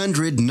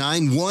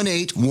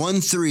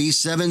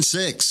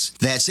 800-918-1376.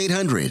 That's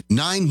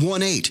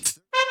 800-918.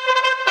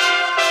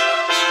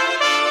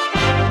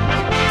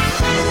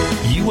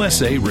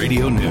 USA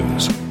Radio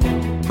News.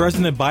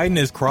 President Biden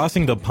is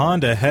crossing the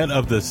pond ahead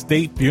of the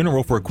state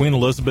funeral for Queen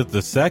Elizabeth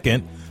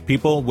II.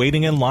 People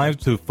waiting in line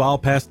to file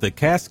past the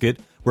casket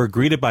were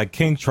greeted by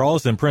King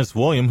Charles and Prince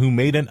William, who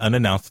made an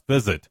unannounced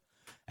visit.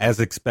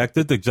 As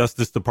expected, the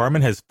Justice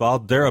Department has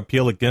filed their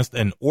appeal against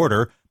an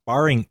order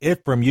barring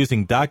it from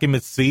using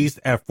documents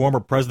seized at former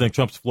President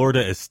Trump's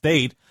Florida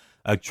estate.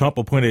 A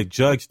Trump-appointed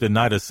judge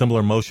denied a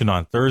similar motion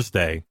on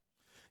Thursday.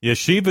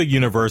 Yeshiva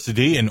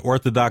University, an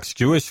Orthodox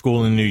Jewish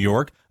school in New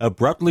York,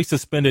 abruptly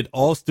suspended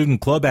all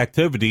student club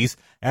activities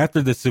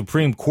after the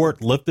Supreme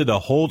Court lifted a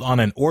hold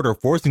on an order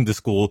forcing the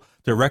school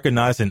to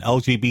recognize an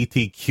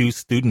LGBTQ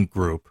student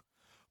group.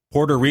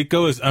 Puerto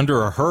Rico is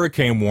under a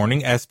hurricane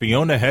warning as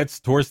Fiona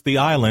heads towards the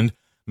island.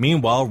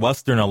 Meanwhile,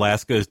 western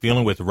Alaska is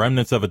dealing with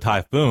remnants of a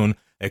typhoon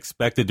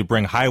expected to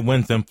bring high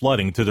winds and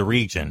flooding to the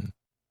region.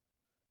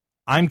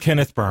 I'm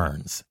Kenneth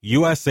Burns,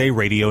 USA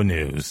Radio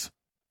News.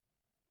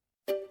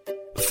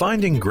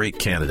 Finding great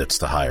candidates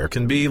to hire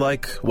can be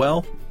like,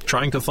 well,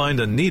 trying to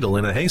find a needle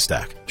in a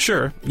haystack.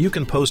 Sure, you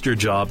can post your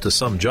job to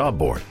some job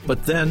board,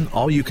 but then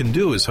all you can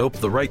do is hope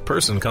the right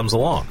person comes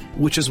along,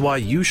 which is why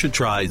you should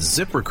try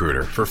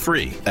ZipRecruiter for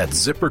free at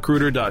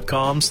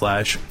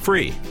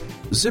ZipRecruiter.com/free.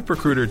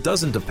 ZipRecruiter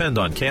doesn't depend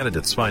on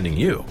candidates finding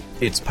you.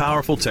 Its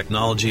powerful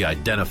technology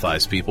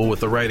identifies people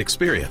with the right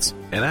experience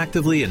and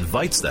actively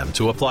invites them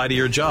to apply to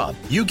your job.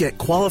 You get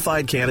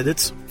qualified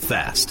candidates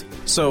fast.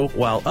 So,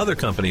 while other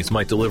companies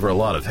might deliver a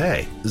lot of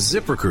hay,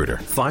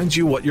 ZipRecruiter finds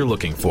you what you're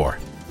looking for.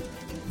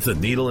 The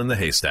needle in the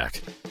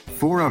haystack.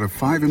 4 out of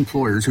 5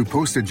 employers who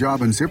post a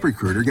job on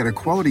ZipRecruiter get a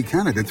quality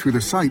candidate through the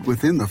site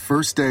within the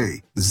first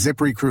day.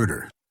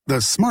 ZipRecruiter,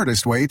 the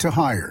smartest way to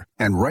hire.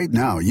 And right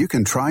now, you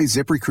can try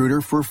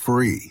ZipRecruiter for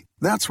free.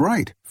 That's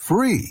right,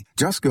 free.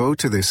 Just go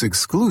to this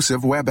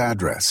exclusive web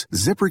address,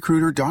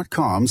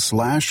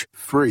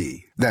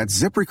 ZipRecruiter.com/free.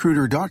 That's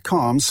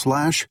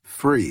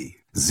ZipRecruiter.com/free.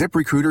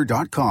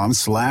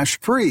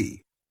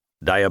 ZipRecruiter.com/free.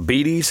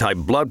 Diabetes, high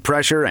blood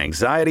pressure,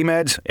 anxiety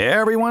meds,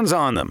 everyone's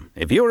on them.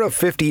 If you're a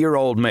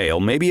 50-year-old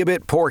male, maybe a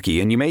bit porky,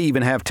 and you may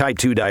even have type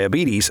 2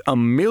 diabetes,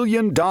 $1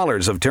 million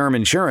of term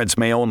insurance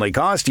may only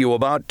cost you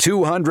about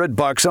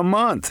 $200 a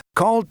month.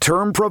 Call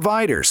Term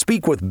Provider.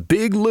 Speak with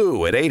Big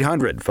Lou at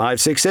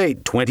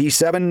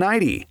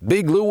 800-568-2790.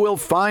 Big Lou will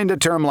find a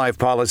term life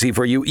policy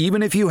for you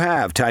even if you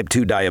have type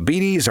 2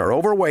 diabetes, are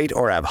overweight,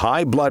 or have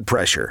high blood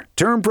pressure.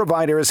 Term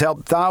Provider has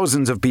helped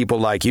thousands of people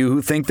like you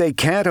who think they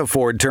can't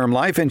afford term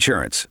life insurance.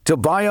 To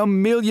buy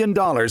 $1 million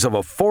of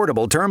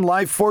affordable term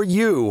life for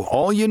you,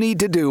 all you need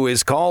to do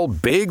is call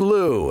Big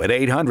Lou at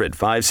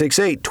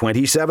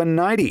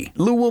 800-568-2790.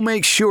 Lou will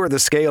make sure the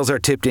scales are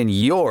tipped in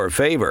your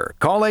favor.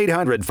 Call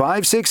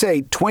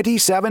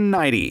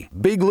 800-568-2790.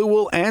 Big Lou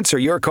will answer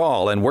your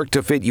call and work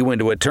to fit you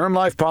into a term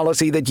life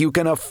policy that you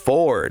can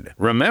afford.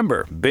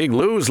 Remember, Big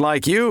Lou's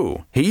like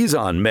you. He's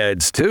on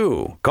meds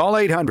too. Call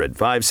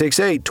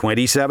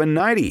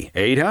 800-568-2790.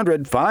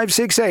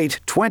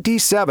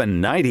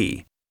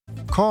 800-568-2790.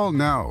 Call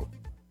now.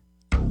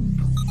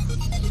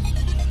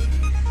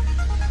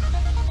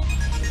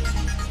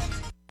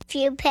 If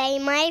you pay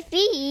my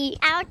fee,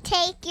 I'll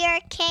take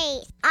your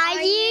case.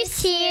 Are you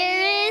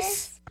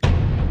serious?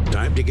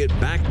 Time to get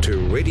back to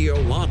Radio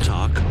Law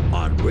Talk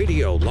on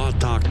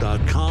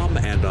RadioLawTalk.com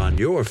and on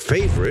your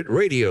favorite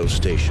radio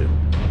station.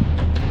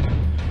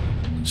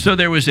 So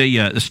there was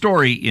a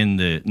story in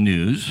the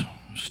news,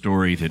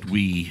 story that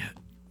we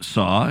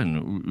saw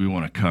and we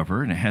want to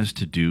cover, and it has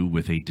to do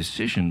with a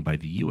decision by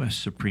the U.S.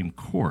 Supreme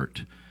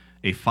Court,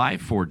 a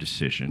 5-4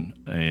 decision,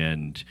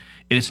 and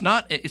it's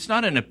not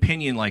an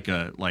opinion like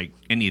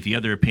any of the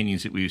other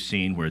opinions that we've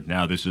seen, where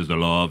now this is the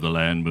law of the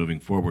land moving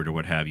forward or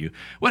what have you.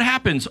 What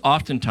happens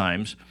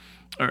oftentimes,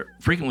 or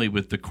frequently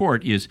with the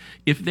court, is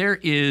if there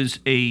is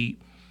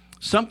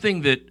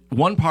something that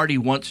one party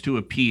wants to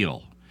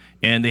appeal,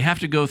 and they have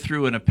to go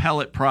through an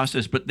appellate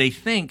process, but they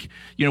think,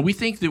 we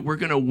think that we're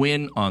going to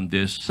win on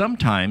this.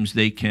 Sometimes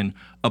they can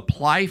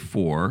apply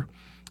for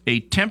a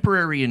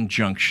temporary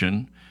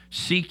injunction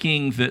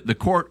seeking that the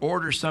court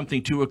order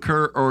something to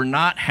occur or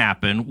not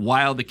happen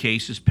while the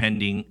case is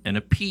pending an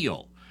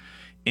appeal.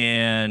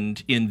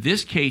 And in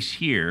this case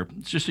here,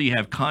 just so you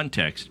have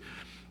context,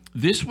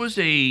 this was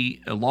a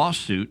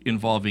lawsuit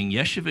involving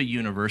Yeshiva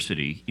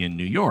University in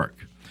New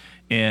York.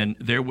 And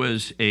there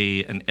was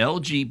an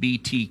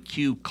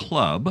LGBTQ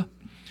club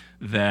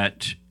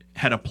that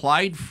had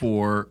applied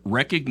for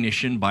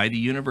recognition by the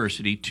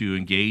university to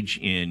engage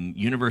in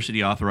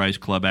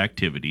university-authorized club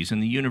activities,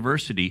 and the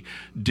university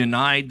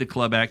denied the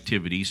club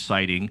activities,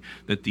 citing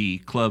that the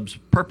club's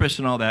purpose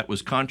and all that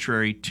was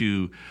contrary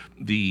to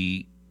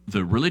the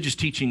religious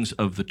teachings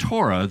of the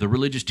Torah, the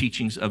religious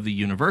teachings of the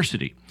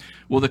university.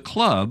 Well, the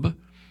club,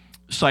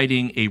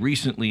 citing a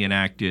recently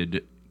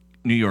enacted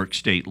New York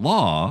state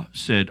law,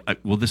 said,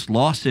 well, this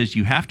law says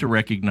you have to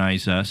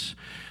recognize us.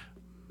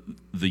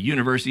 The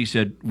university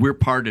said, we're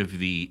part of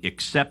the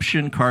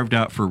exception carved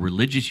out for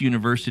religious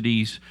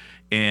universities,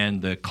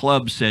 and the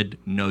club said,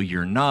 no,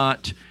 you're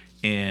not.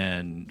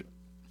 And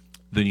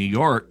the New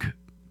York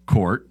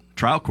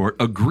trial court,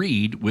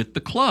 agreed with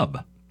the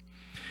club.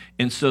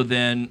 And so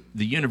then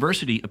the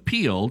university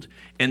appealed,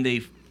 and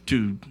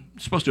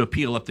supposed to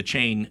appeal up the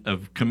chain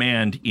of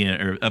command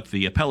or up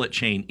the appellate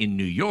chain in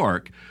New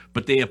York,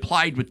 but they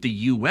applied with the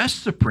U.S.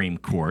 Supreme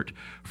Court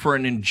for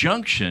an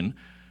injunction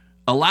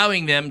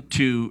allowing them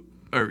to,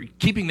 or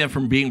keeping them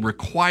from being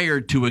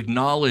required to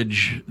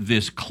acknowledge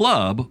this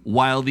club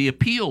while the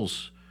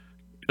appeals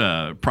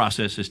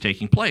process is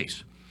taking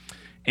place.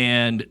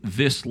 And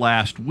this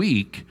last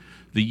week,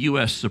 the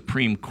U.S.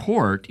 Supreme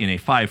Court, in a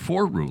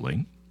 5-4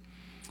 ruling,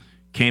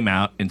 came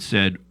out and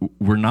said,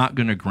 we're not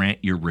going to grant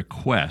your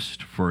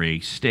request for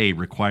a stay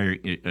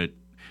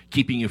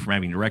keeping you from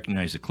having to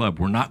recognize the club.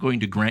 We're not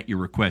going to grant your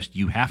request.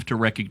 You have to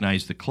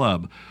recognize the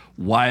club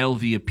while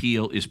the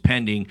appeal is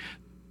pending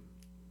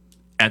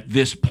at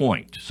this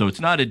point. So it's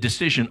not a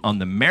decision on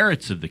the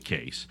merits of the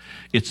case.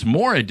 It's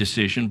more a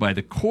decision by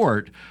the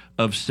court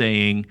of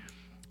saying,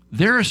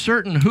 there are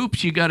certain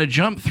hoops you got to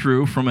jump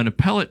through from an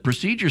appellate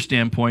procedure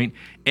standpoint,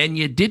 and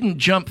you didn't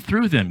jump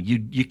through them.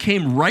 You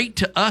came right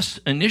to us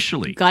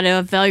initially. Got to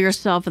avail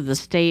yourself of the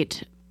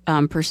state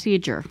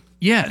procedure.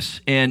 Yes,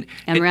 and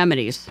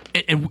remedies.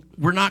 And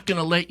we're not going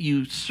to let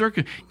you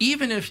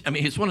even if,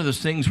 it's one of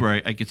those things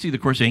where I could see the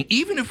court saying,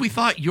 even if we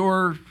thought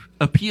your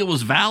appeal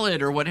was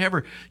valid or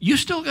whatever, you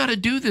still got to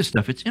do this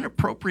stuff. It's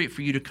inappropriate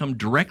for you to come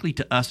directly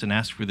to us and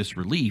ask for this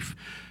relief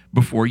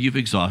before you've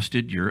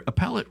exhausted your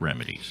appellate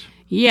remedies.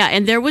 Yeah,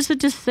 and there was a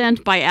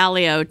dissent by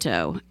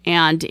Alioto,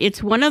 and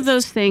it's one of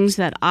those things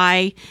that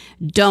I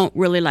don't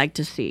really like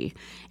to see.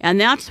 And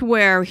that's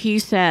where he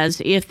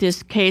says, if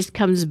this case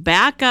comes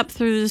back up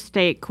through the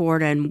state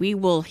court and we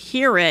will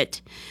hear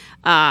it,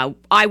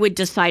 I would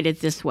decide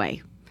it this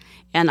way.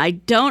 And I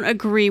don't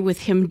agree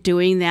with him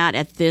doing that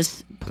at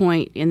this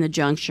point in the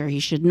juncture. He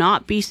should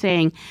not be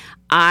saying,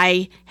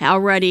 I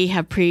already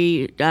have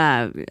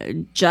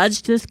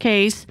judged this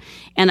case,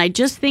 and I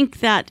just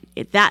think that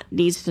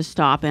needs to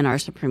stop in our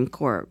Supreme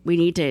Court. We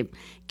need to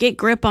get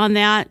grip on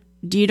that.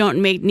 You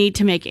don't need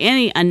to make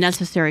any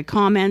unnecessary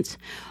comments.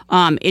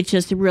 It's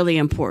just really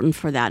important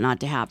for that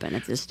not to happen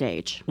at this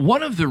stage.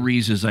 One of the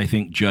reasons I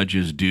think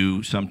judges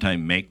do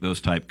sometimes make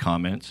those type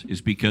comments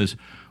is because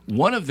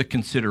one of the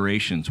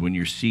considerations when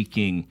you're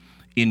seeking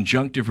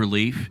injunctive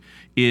relief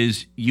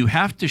is you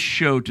have to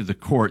show to the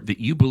court that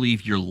you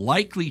believe you're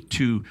likely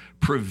to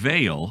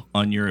prevail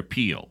on your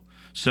appeal.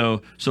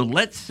 So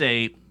let's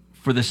say,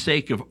 for the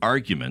sake of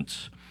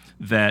arguments,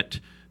 that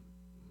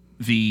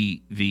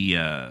the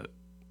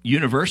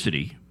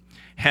university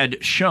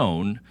had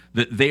shown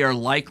that they are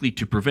likely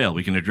to prevail.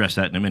 We can address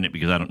that in a minute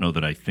because I don't know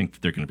that I think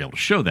that they're going to be able to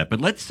show that. But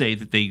let's say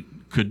that they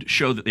could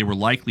show that they were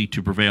likely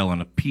to prevail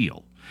on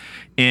appeal,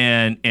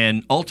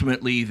 and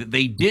ultimately that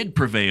they did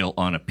prevail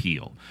on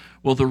appeal.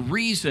 Well, the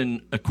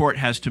reason a court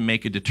has to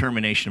make a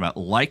determination about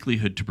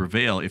likelihood to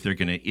prevail if they're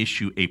going to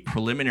issue a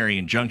preliminary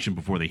injunction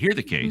before they hear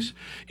the case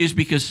is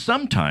because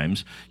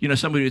sometimes,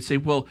 somebody would say,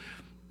 well,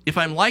 if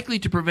I'm likely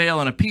to prevail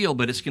on appeal,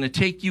 but it's going to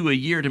take you a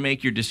year to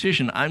make your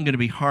decision, I'm going to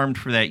be harmed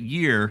for that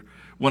year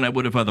when I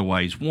would have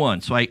otherwise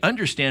won. So I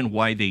understand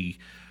why they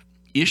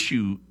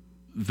issue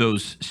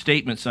those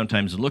statements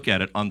sometimes and look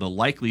at it on the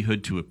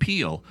likelihood to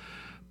appeal.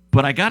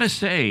 But I got to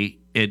say,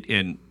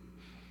 in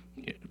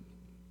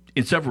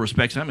several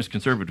respects, I'm as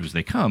conservative as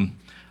they come.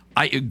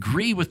 I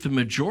agree with the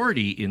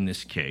majority in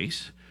this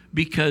case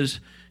because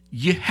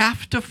you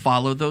have to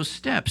follow those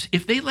steps.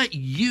 If they let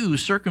you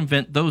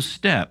circumvent those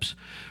steps,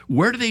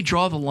 where do they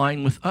draw the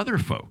line with other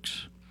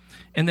folks?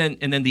 And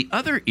then the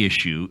other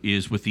issue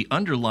is with the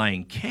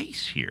underlying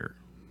case here,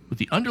 with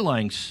the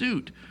underlying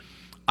suit.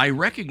 I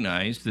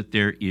recognize that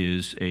there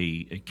is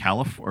a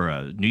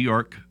New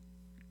York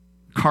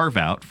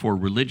carve-out for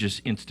religious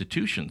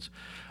institutions.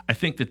 I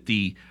think that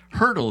the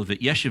hurdle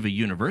that Yeshiva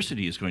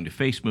University is going to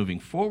face moving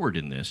forward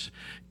in this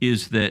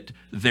is that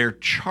their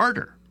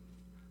charter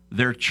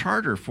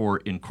for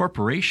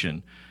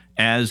incorporation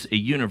as a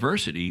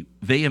university,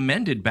 they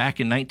amended back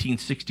in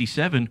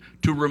 1967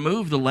 to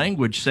remove the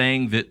language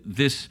saying that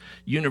this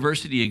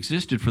university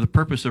existed for the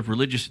purpose of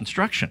religious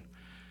instruction.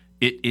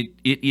 It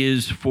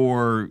is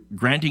for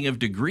granting of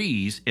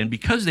degrees, and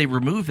because they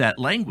removed that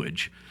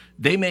language,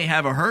 they may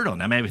have a hurdle.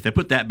 Now, maybe if they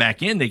put that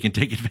back in, they can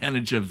take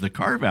advantage of the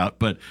carve-out,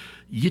 but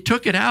you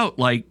took it out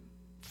like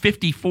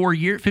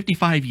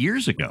 55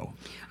 years ago.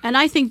 And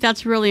I think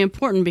that's really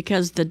important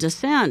because the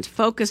dissent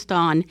focused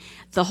on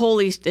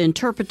the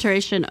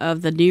interpretation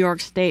of the New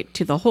York State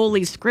to the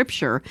Holy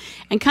Scripture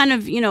and kind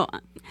of,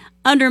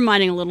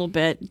 undermining a little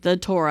bit the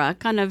Torah,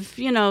 kind of,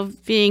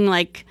 being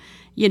like,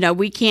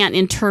 we can't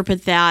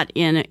interpret that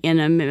in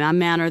a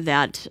manner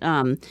that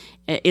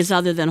is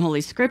other than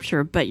Holy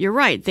Scripture. But you're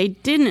right, they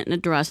didn't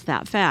address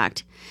that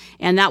fact,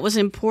 and that was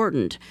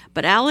important.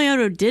 But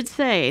Alioto did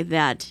say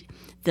that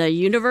the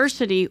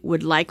university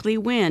would likely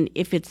win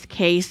if its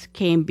case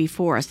came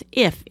before us.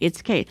 If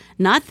its case,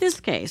 not this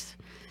case,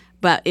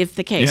 but if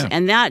the case. Yeah.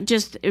 And that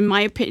just, in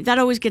my opinion, that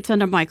always gets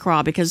under my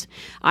craw because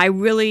I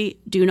really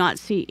do not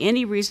see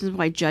any reasons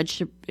why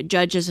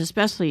judges,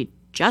 especially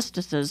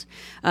justices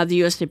of the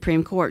U.S.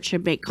 Supreme Court,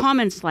 should make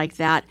comments like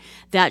that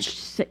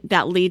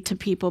lead to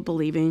people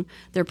believing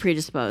they're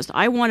predisposed.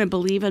 I want to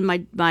believe in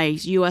my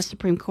U.S.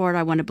 Supreme Court.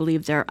 I want to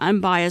believe they're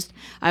unbiased.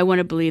 I want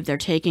to believe they're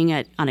taking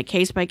it on a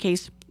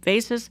case-by-case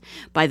basis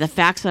by the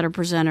facts that are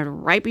presented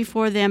right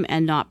before them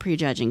and not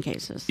prejudging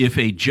cases. If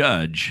a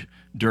judge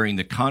during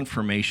the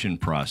confirmation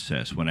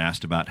process, when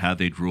asked about how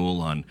they'd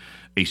rule on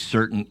a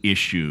certain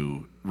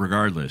issue,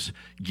 regardless,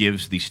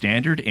 gives the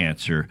standard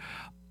answer,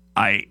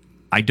 I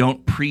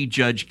don't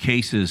prejudge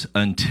cases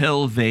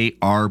until they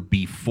are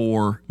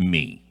before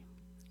me.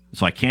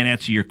 So I can't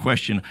answer your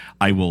question.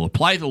 I will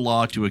apply the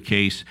law to a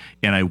case,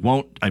 and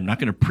I'm not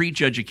going to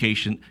prejudge a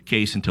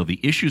case until the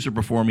issues are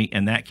before me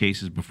and that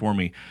case is before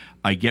me.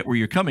 I get where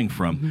you're coming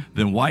from. Mm-hmm.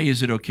 Then why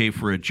is it okay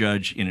for a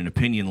judge in an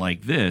opinion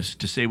like this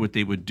to say what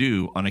they would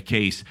do on a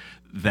case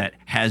that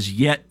has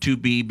yet to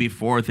be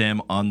before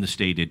them on the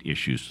stated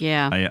issues?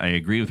 Yeah. I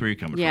agree with where you're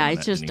coming from. Yeah,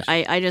 it's just,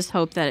 I just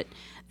hope that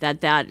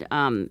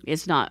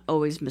is not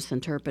always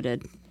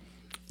misinterpreted.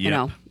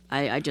 Yep.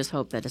 I just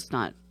hope that it's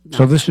not.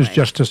 So this is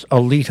Justice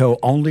Alito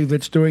only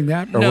that's doing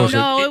that? Or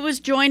No, it was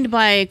joined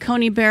by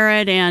Coney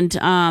Barrett and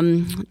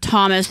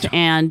Thomas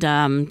and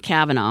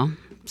Kavanaugh.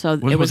 So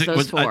it was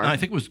those four. I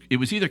think it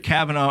was either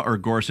Kavanaugh or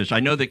Gorsuch. I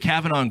know that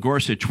Kavanaugh and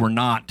Gorsuch were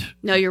not.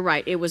 No, you're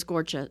right. It was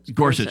Gorsuch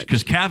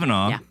because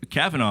Kavanaugh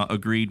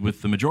agreed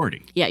with the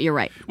majority. Yeah, you're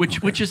right.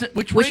 Which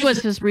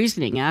was his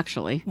reasoning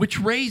actually. Which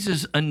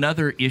raises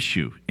another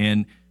issue,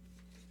 and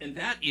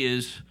that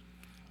is,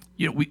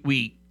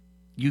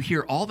 you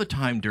hear all the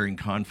time during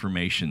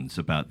confirmations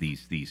about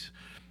these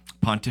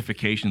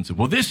pontifications of,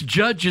 well, this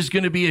judge is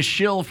going to be a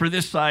shill for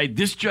this side,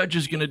 this judge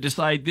is going to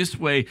decide this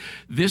way,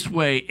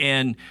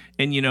 and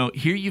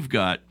here you've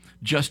got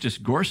Justice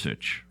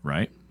Gorsuch,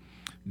 right?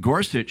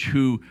 Gorsuch,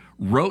 who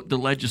wrote the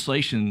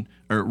legislation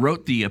or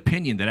wrote the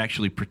opinion that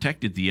actually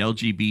protected the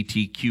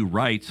LGBTQ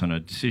rights on a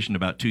decision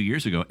about 2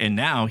 years ago, and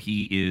now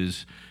he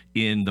is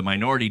in the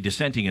minority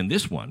dissenting in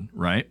this one,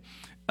 right?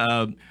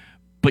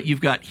 But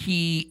you've got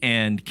he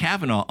and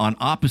Kavanaugh on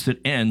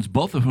opposite ends,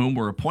 both of whom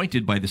were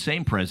appointed by the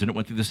same president,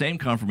 went through the same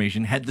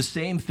confirmation, had the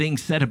same thing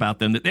said about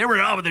them, that they're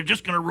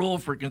just going to rule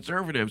for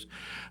conservatives.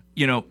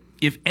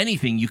 If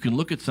anything, you can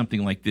look at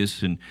something like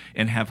this and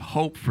have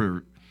hope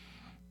for,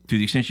 to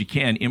the extent you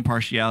can,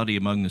 impartiality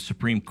among the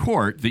Supreme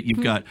Court, that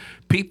you've got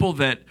people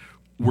that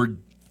were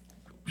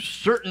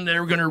certain they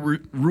were going to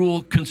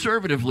rule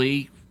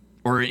conservatively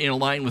or in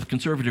line with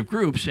conservative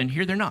groups, and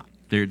here they're not.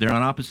 They're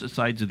on opposite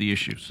sides of the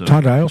issue. So,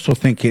 Todd, I also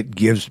think it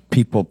gives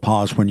people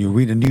pause when you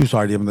read a news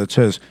item that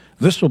says,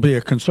 this will be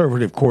a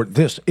conservative court.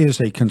 This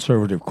is a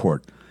conservative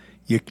court.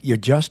 You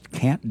just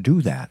can't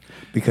do that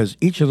because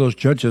each of those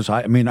judges,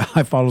 I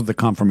followed the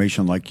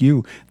confirmation like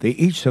you. They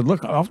each said,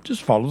 look, I'll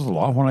just follow the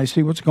law when I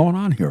see what's going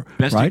on here.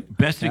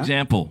 Best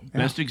example,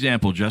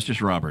 Justice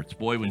Roberts.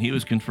 Boy, when he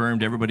was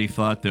confirmed, everybody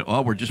thought that,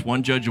 we're just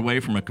one judge away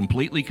from a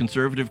completely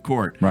conservative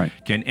court. Right.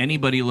 Can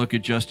anybody look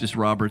at Justice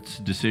Roberts'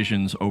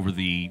 decisions over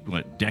the,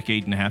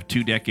 decade and a half,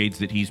 2 decades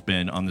that he's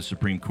been on the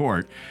Supreme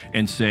Court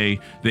and say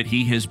that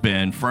he has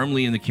been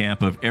firmly in the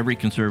camp of every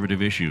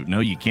conservative issue?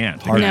 No, you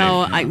can't.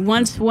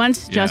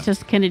 Once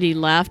Justice Kennedy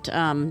left,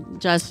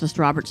 Justice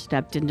Roberts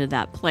stepped into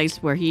that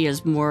place where he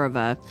is more of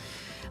a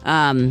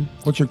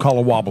what you call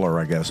a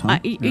wobbler, I guess, huh?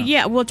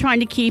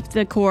 Trying to keep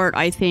the court,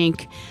 I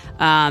think,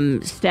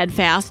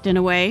 steadfast in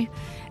a way.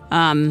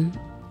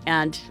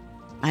 And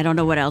I don't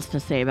know what else to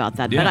say about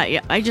that.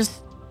 Yeah. But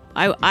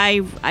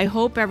I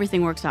hope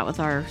everything works out with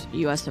our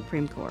U.S.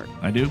 Supreme Court.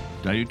 I do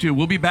too.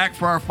 We'll be back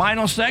for our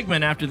final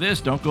segment after this.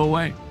 Don't go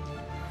away.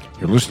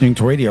 You're listening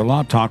to Radio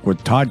Law Talk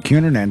with Todd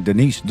Cunin and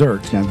Denise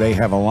Dirks, and they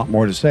have a lot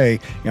more to say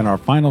in our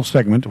final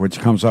segment, which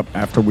comes up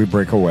after we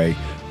break away,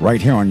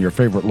 right here on your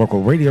favorite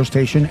local radio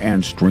station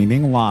and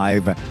streaming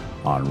live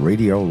on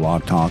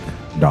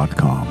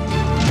RadioLawTalk.com.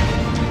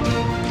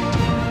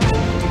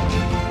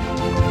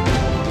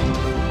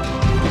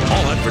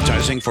 All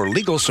advertising for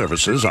legal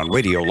services on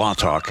Radio Law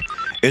Talk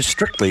is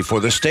strictly for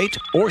the state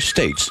or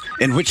states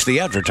in which the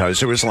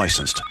advertiser is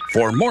licensed.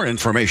 For more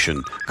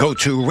information, go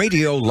to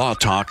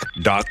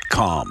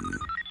RadioLawTalk.com.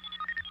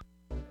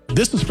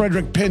 This is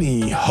Frederick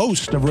Penny,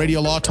 host of Radio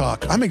Law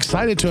Talk. I'm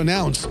excited to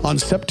announce on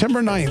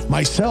September 9th,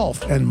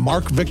 myself and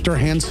Mark Victor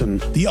Hansen,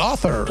 the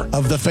author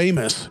of the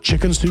famous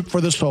Chicken Soup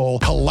for the Soul,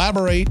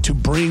 collaborate to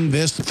bring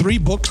this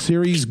 3-book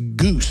series,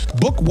 Goose.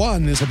 Book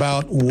 1 is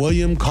about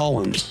William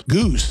Collins.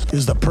 Goose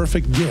is the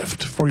perfect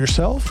gift for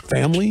yourself,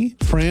 family,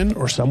 friend,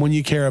 or someone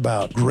you care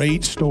about.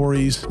 Great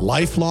stories,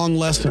 lifelong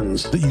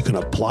lessons that you can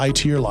apply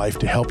to your life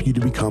to help you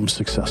to become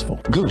successful.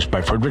 Goose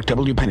by Frederick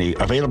W. Penny,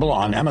 available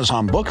on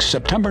Amazon Books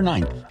September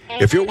 9th.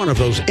 If you're one of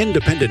those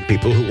independent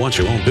people who wants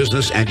your own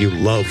business and you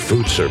love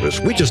food service,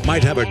 we just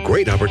might have a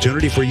great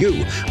opportunity for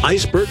you.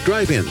 Iceberg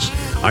Drive-Ins.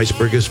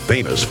 Iceberg is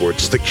famous for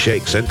its thick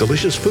shakes and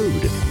delicious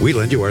food. We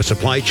lend you our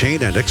supply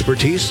chain and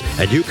expertise,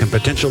 and you can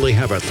potentially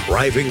have a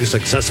thriving,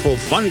 successful,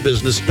 fun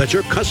business that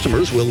your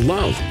customers will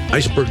love.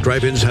 Iceberg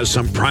Drive-Ins has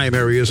some prime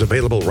areas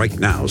available right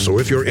now, so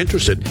if you're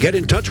interested, get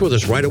in touch with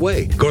us right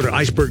away. Go to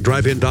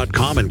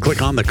icebergdrivein.com and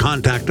click on the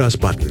Contact Us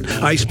button.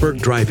 Iceberg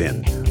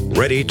Drive-In,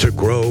 ready to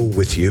grow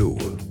with you.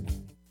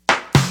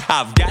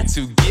 I've got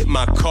to get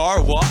my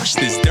car washed.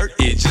 This dirt,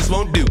 it just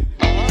won't do.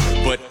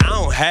 But I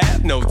don't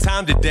have no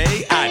time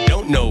today. I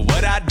don't know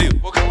what I do.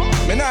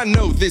 Man, I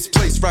know this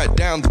place right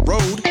down the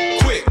road.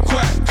 Quick,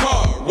 quack,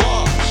 car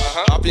wash.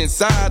 Hop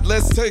inside,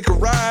 let's take a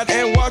ride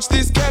and watch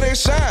this cat and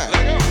shine.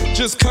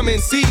 Just come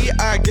and see,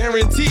 I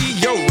guarantee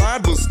your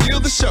ride will steal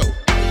the show.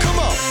 Come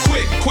on,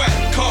 quick,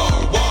 quack, car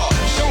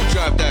wash. Don't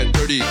drive that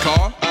dirty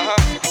car.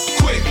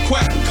 Quick,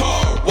 quack,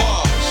 car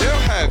wash. They'll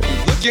have you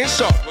looking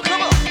sharp.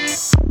 Come on.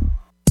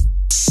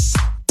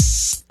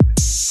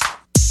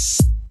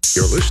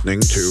 You're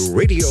listening to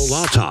Radio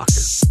Law Talk.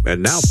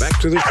 And now back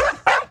to the...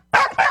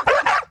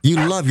 You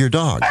love your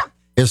dog.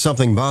 Is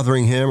something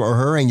bothering him or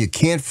her and you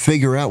can't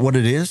figure out what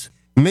it is?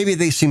 Maybe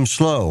they seem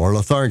slow or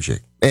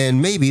lethargic,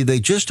 and maybe they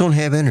just don't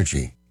have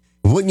energy.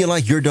 Wouldn't you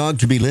like your dog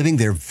to be living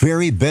their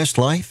very best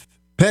life?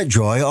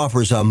 PetJoy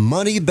offers a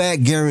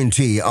money-back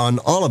guarantee on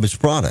all of its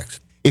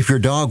products. If your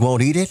dog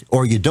won't eat it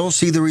or you don't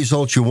see the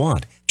results you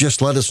want,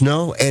 just let us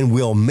know and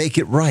we'll make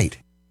it right.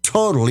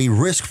 Totally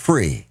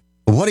risk-free.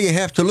 What do you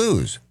have to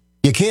lose?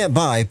 You can't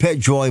buy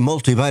PetJoy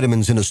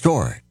multivitamins in a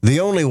store. The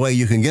only way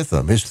you can get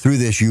them is through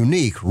this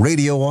unique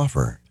radio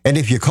offer. And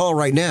if you call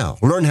right now,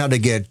 learn how to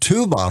get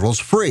 2 bottles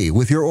free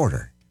with your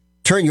order.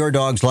 Turn your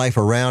dog's life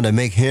around and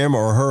make him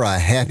or her a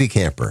happy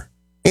camper.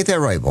 Ain't that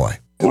right, boy?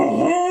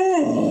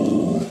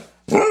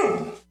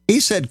 He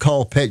said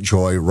call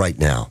PetJoy right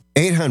now.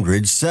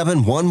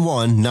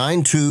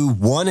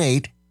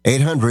 800-711-9218.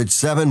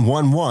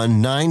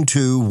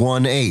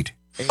 800-711-9218.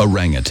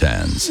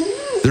 Orangutans.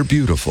 They're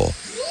beautiful,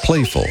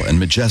 playful, and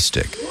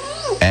majestic,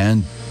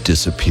 and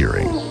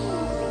disappearing.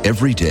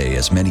 Every day,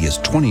 as many as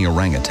 20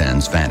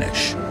 orangutans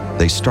vanish.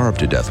 They starve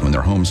to death when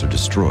their homes are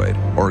destroyed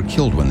or are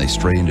killed when they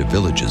stray into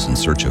villages in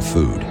search of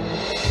food.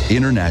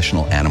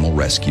 International Animal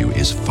Rescue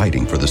is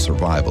fighting for the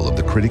survival of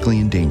the critically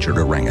endangered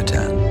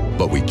orangutan,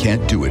 but we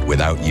can't do it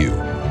without you.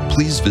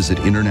 Please visit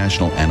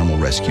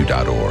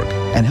internationalanimalrescue.org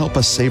and help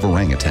us save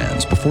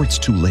orangutans before it's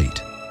too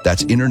late.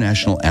 That's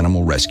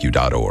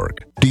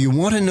internationalanimalrescue.org. Do you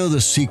want to know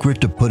the secret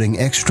to putting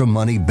extra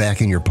money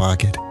back in your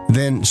pocket?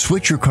 Then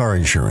switch your car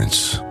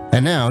insurance.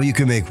 And now you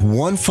can make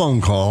one phone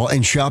call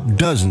and shop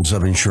dozens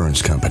of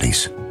insurance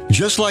companies.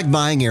 Just like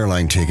buying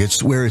airline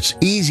tickets, where it's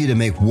easy to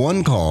make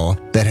one call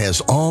that has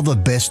all the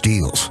best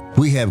deals.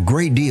 We have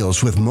great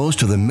deals with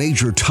most of the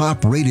major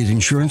top-rated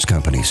insurance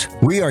companies.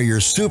 We are your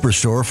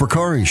superstore for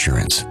car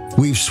insurance.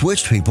 We've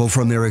switched people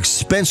from their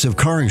expensive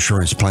car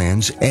insurance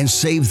plans and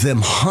saved them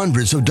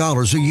hundreds of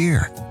dollars a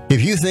year.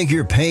 If you think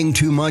you're paying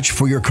too much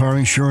for your car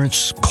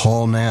insurance,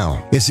 call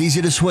now. It's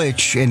easy to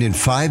switch, and in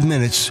 5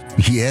 minutes,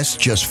 yes,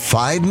 just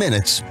 5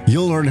 minutes,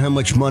 you'll learn how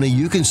much money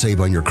you can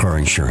save on your car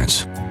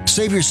insurance.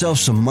 Save yourself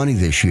some money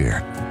this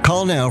year.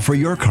 Call now for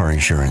your car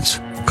insurance.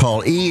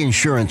 Call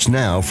E-Insurance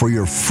now for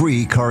your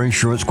free car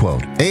insurance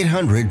quote.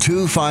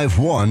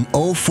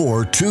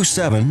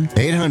 800-251-0427.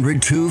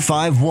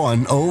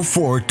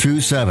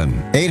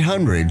 800-251-0427.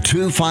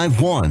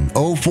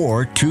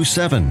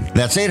 800-251-0427.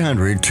 That's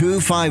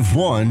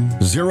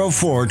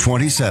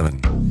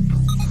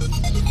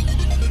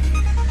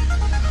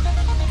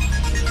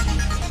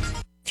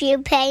 800-251-0427. If you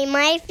pay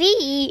my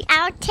fee,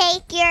 I'll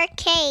take your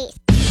case.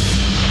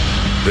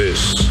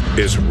 This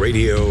is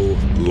Radio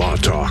Law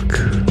Talk.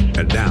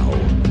 And now,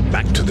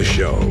 back to the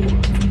show.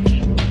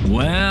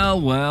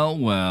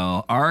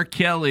 Well. R.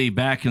 Kelly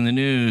back in the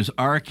news.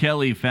 R.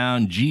 Kelly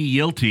found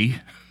guilty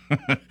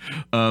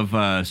of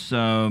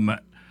some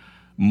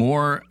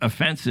more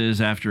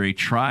offenses after a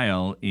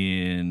trial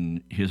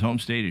in his home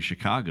state of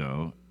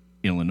Chicago,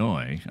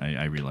 Illinois.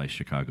 I realize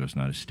Chicago's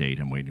not a state.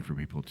 I'm waiting for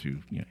people to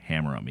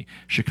hammer on me.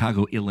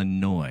 Chicago,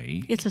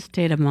 Illinois. It's a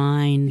state of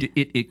mind.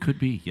 It could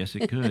be. Yes,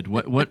 it could.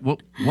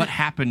 What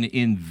happened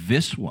in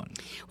this one?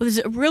 Well, this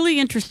is really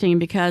interesting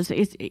because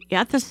it's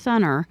at the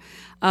center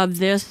of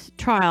this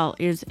trial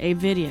is a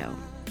video,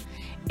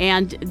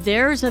 and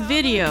there's a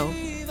video.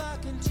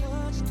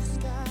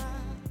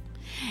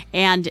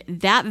 And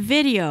that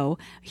video,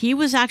 he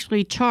was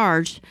actually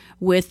charged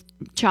with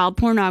child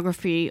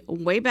pornography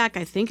way back.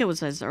 I think it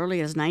was as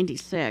early as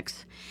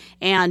 '96,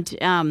 and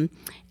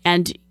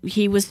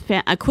he was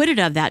acquitted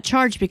of that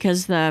charge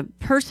because the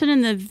person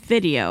in the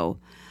video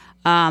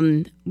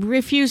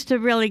refused to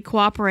really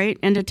cooperate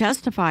and to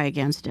testify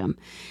against him,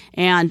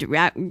 and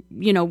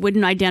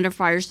wouldn't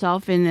identify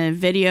herself in the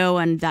video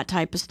and that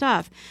type of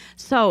stuff.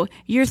 So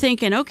you're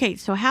thinking, okay,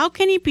 so how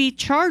can he be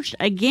charged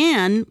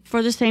again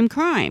for the same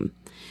crime?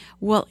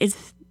 Well,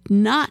 it's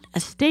not a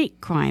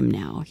state crime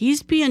now.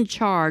 He's being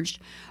charged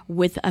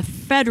with a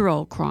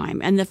federal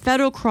crime, and the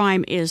federal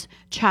crime is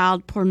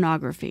child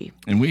pornography.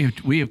 And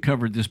we have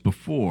covered this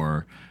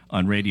before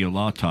on Radio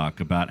Law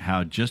Talk about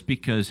how just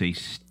because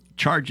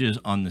charges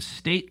on the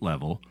state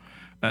level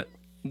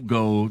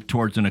go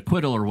towards an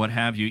acquittal or what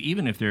have you,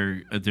 even if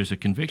there's a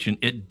conviction,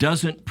 it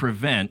doesn't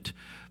prevent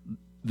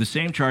the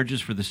same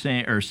charges for the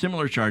same or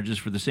similar charges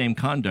for the same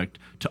conduct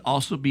to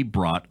also be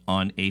brought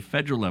on a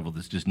federal level.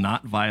 This does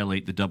not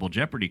violate the double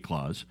jeopardy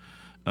clause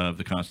of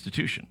the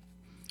Constitution.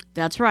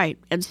 That's right.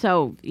 And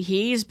so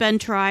he's been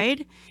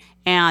tried,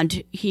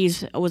 and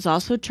was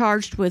also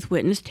charged with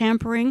witness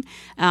tampering,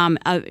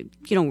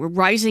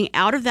 rising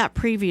out of that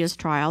previous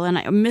trial. And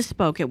I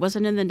misspoke. It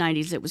wasn't in the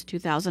 90s. It was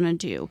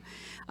 2002.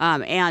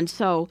 And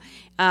so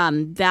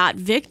that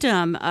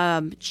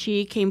victim,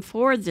 she came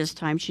forward this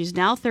time. She's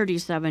now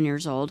 37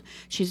 years old.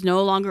 She's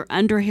no longer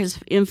under his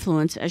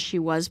influence as she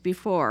was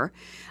before.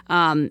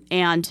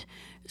 And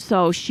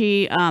so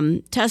she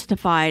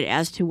testified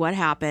as to what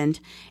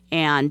happened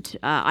and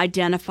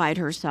identified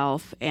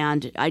herself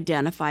and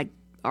identified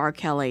R.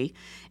 Kelly,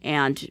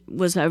 and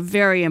was a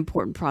very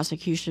important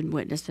prosecution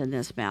witness in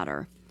this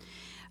matter.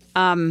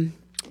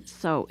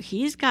 So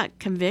he's got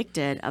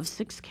convicted of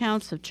 6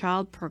 counts of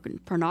child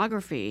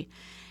pornography,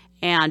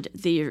 and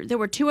there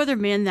were 2 other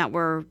men that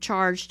were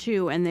charged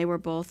too, and they were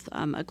both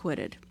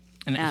acquitted.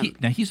 And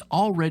now he's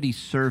already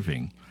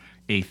serving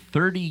a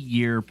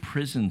 30-year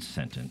prison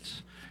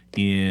sentence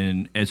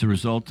as a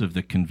result of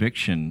the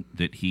conviction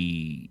that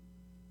he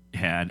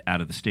had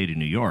out of the state of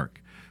New York,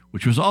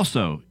 which was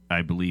also,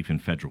 I believe, in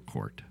federal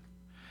court.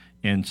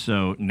 And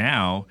so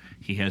now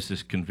he has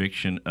this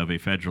conviction of a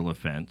federal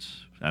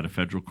offense out of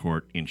federal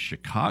court in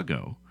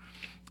Chicago.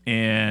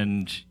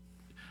 And,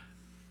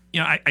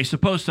 I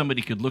suppose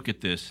somebody could look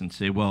at this and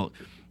say, well,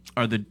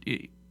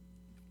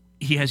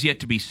 he has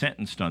yet to be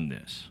sentenced on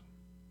this.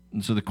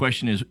 And so the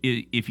question is,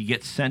 if he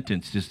gets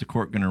sentenced, is the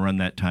court going to run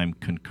that time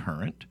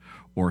concurrent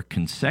or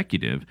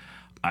consecutive?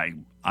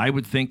 I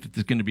would think that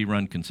it's going to be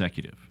run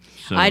consecutive.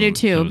 So, I do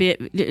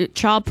too.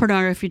 Child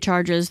pornography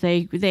charges,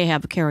 they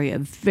carry a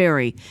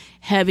very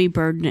heavy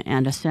burden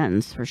and a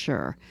sentence for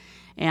sure.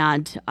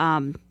 And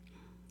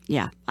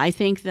I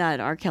think that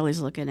R.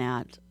 Kelly's looking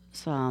at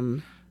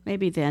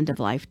maybe the end of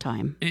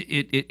lifetime.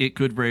 It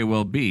could very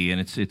well be,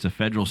 and it's a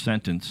federal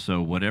sentence.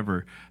 So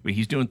whatever,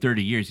 he's doing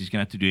 30 years, he's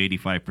going to have to do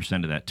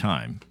 85% of that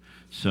time.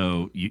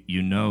 So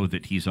you know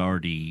that he's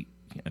already,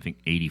 I think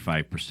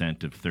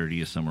 85% of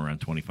 30 is somewhere around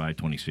 25,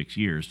 26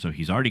 years. So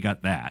he's already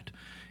got that.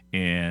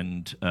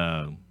 And,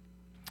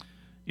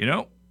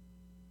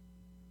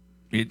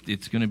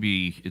 it's going to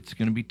be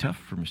tough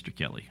for Mr.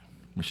 Kelly,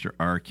 Mr.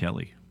 R.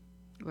 Kelly.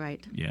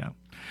 Right. Yeah.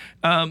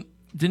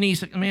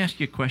 Denise, let me ask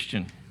you a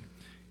question.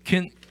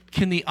 Can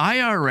the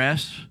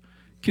IRS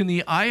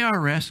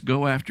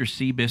go after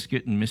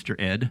Seabiscuit and Mr.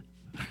 Ed?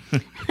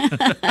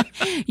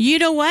 You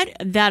know what?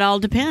 That all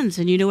depends.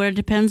 And you know what it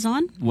depends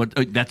on?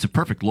 That's a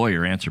perfect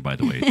lawyer answer, by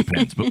the way. It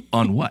depends. But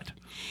on what?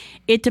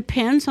 It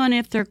depends on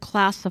if they're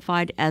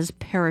classified as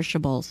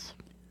perishables.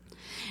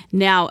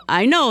 Now,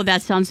 I know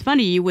that sounds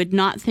funny. You would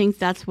not think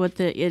that's what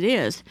it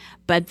is,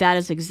 but that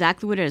is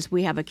exactly what it is.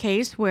 We have a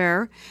case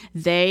where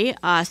they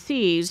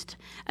seized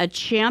a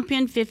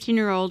champion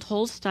 15-year-old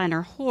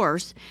Holsteiner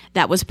horse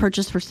that was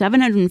purchased for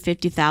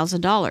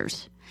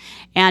 $750,000.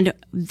 And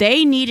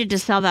they needed to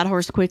sell that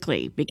horse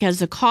quickly because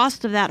the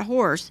cost of that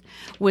horse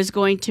was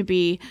going to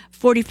be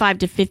 $45,000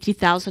 to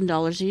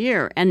 $50,000 a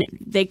year. And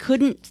they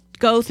couldn't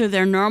go through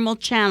their normal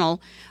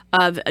channel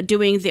of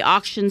doing the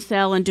auction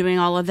sale and doing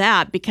all of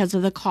that because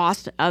of the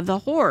cost of the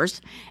horse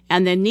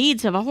and the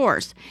needs of a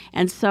horse.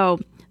 And so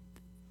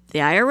the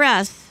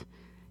IRS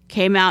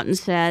came out and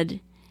said,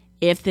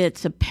 if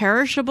it's a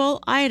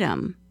perishable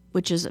item,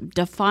 which is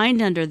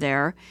defined under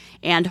there,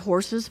 and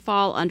horses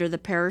fall under the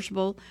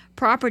perishable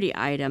property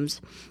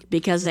items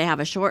because they have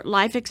a short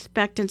life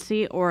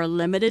expectancy or a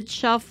limited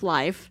shelf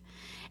life,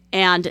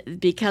 and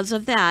because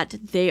of that,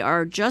 they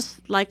are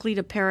just likely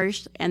to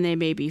perish, and they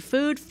may be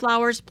food,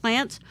 flowers,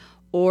 plants,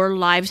 or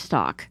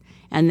livestock.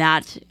 And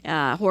that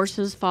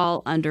horses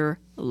fall under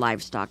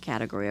livestock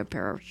category of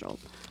perishable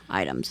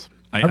items.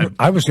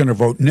 I was going to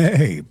vote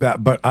nay,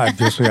 but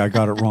obviously I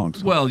got it wrong.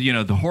 So. Well,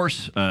 the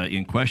horse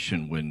in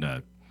question,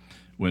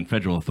 when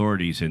federal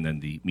authorities and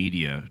then the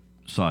media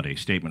sought a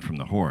statement from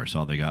the horse,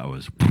 all they got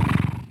was...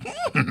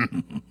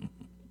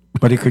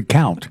 But he could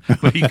count.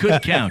 But he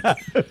could count.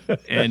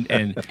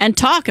 And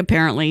talk,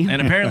 apparently.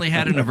 And apparently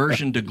had an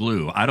aversion to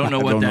glue. I don't know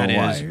what that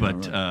is,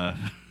 but...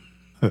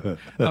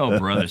 oh,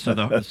 brother.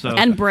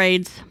 And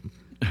braids.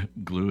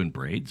 Glue and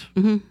braids?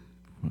 Mm-hmm.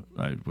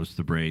 What's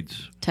the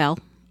braids? Tell.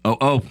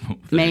 Oh.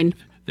 Main.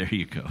 There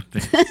you go.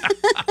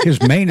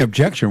 His main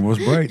objection was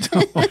braids.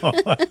 Sorry.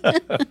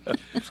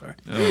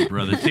 Oh,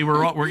 brother. See,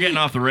 we're getting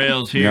off the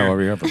rails here. Yeah,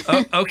 we are.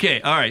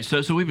 Okay. All right.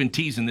 So we've been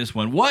teasing this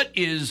one. What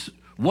is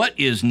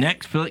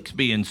Netflix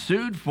being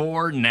sued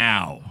for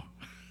now?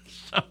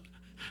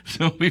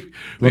 So we've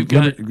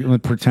got. Let me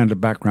pretend a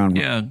background.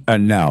 Yeah.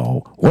 And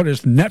now, what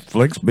is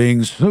Netflix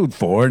being sued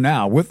for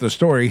now? With the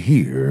story,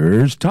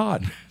 here's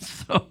Todd.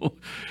 So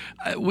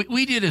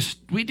we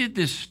did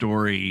this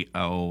story.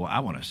 Oh,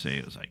 I want to say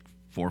it was like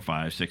 4,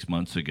 5, 6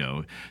 months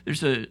ago.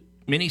 There's a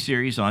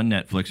miniseries on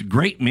Netflix,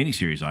 great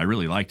miniseries I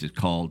really liked it,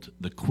 called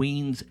The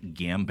Queen's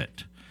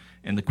Gambit.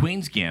 And The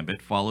Queen's Gambit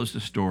follows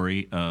the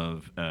story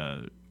of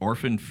an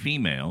orphan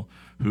female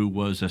who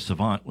was a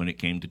savant when it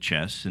came to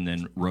chess and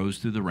then rose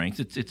through the ranks.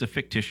 It's a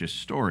fictitious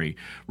story.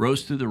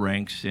 Rose through the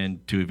ranks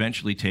and to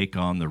eventually take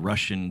on the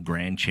Russian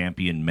grand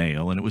champion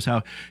male. And it was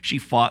how she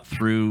fought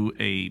through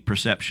a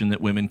perception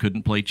that women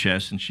couldn't play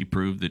chess, and she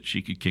proved that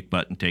she could kick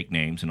butt and take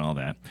names and all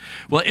that.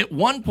 Well, at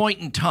one point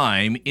in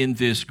time in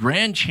this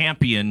grand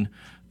champion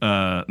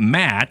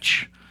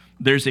match,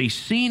 there's a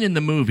scene in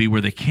the movie where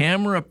the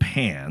camera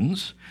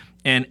pans,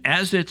 and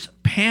as it's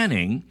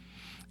panning,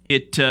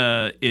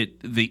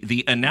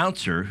 the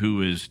announcer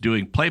who is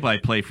doing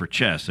play-by-play for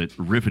chess, a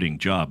riveting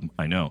job,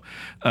 I know,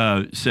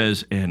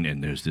 says,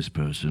 and there's this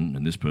person,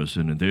 and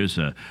there's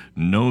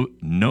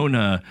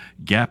Nona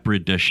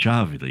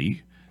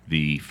Gapridashvili,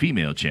 the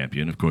female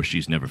champion. Of course,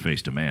 she's never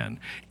faced a man.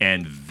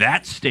 And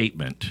that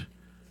statement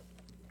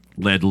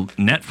led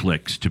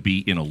Netflix to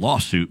be in a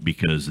lawsuit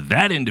because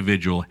that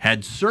individual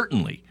had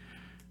certainly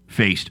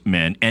faced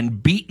men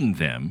and beaten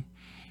them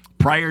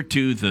prior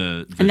to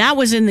the and that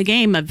was in the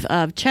game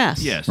of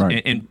chess. Yes,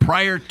 Right. and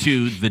prior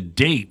to the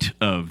date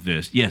of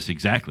this, yes,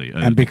 exactly.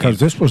 And because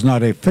this was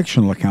not a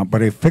fictional account,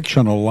 but a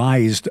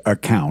fictionalized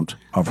account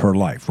of her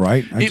life,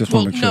 right? I just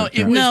want to make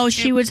sure. No,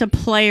 she was a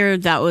player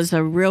that was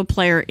a real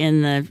player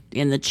in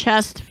the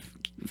chess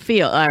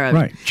field,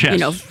 Right.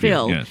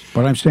 field. Yes.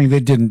 But I'm saying they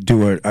didn't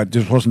do it.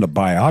 This wasn't a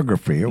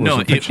biography. It was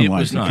a fictionalized it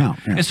was not. account.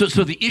 Yeah. And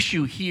so the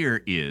issue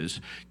here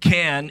is,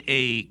 can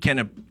a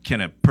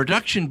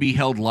production be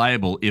held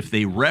liable if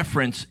they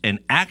reference an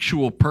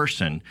actual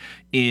person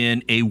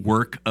in a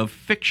work of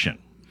fiction?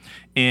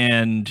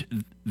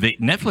 And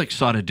Netflix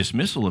sought a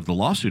dismissal of the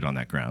lawsuit on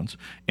that grounds,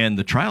 and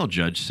the trial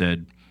judge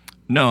said,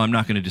 "No, I'm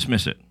not going to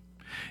dismiss it."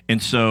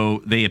 And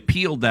so they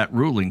appealed that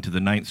ruling to the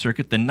Ninth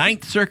Circuit. The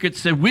Ninth Circuit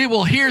said, "We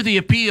will hear the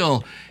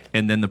appeal."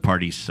 And then the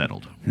parties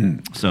settled.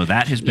 So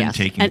that has been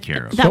taken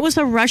care of. That was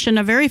a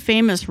very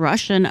famous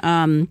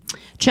Russian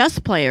chess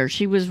player.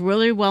 She was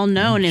really well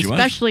known,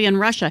 especially in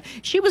Russia.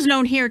 She was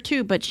known here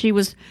too, but she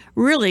was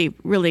really,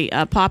 really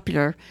a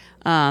popular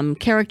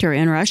character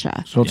in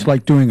Russia. So it's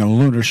like doing a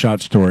lunar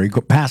shot story,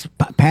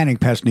 panning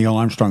past Neil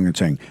Armstrong and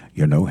saying,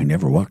 he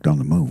never walked on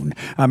the moon.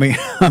 I mean,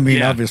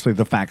 obviously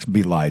the facts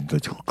belied the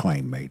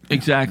claim made.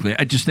 Exactly.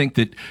 I just think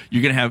that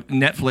you're going to have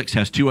Netflix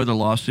has 2 other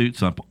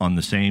lawsuits up on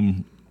the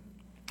same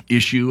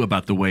issue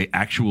about the way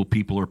actual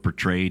people are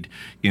portrayed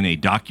in a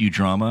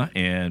docudrama,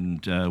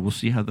 and we'll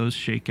see how those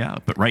shake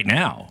out. But right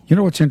now, you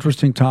know what's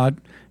interesting, Todd?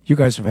 You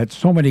guys have had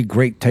so many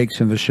great takes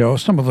in the show.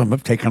 Some of them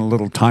have taken a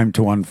little time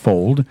to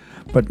unfold,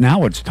 but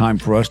now it's time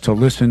for us to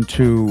listen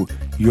to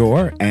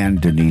your and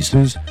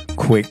Denise's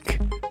quick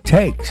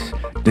takes.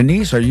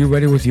 Denise, are you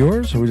ready with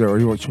yours? Or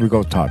should we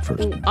go Todd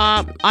first?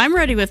 I'm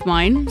ready with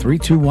mine. 3,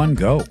 2, 1,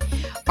 go.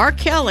 R.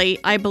 Kelly,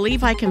 I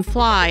Believe I Can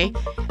Fly,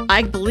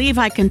 I Believe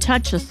I Can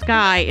Touch the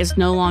Sky is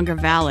no longer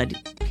valid.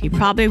 He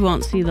probably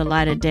won't see the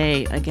light of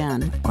day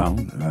again. Well,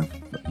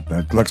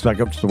 that looks like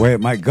it's the way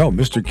it might go.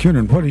 Mr.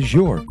 Cunin, what is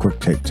your quick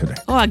take today?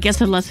 Oh, I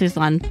guess unless he's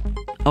on...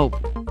 Oh,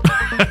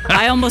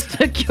 I almost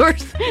took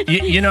yours.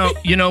 you know,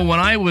 when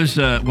I was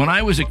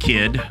a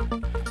kid,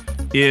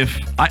 if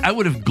I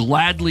would have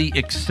gladly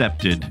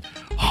accepted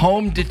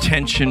home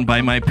detention by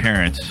my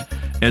parents,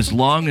 as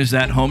long as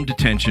that home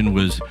detention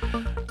was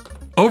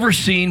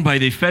overseen by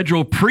the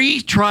Federal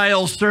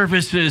Pretrial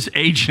Services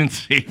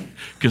Agency,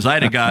 because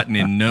I'd have gotten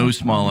in no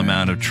small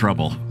amount of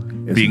trouble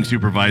being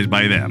supervised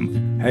by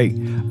them. Hey,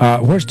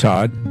 where's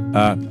Todd?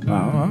 I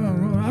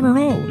don't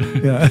know.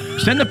 Yeah.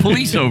 Send the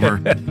police over.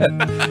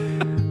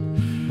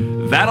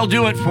 That'll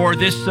do it for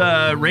this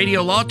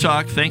Radio Law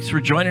Talk. Thanks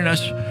for joining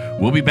us.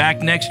 We'll be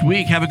back next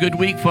week. Have a good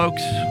week,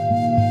 folks.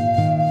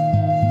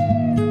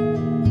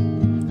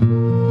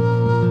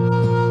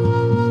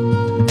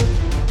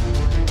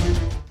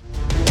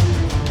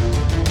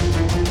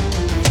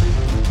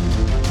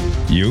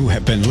 You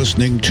have been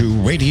listening to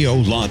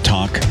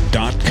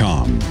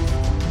RadioLawTalk.com,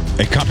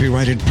 a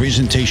copyrighted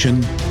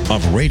presentation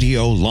of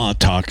Radio Law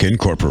Talk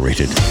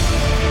Incorporated.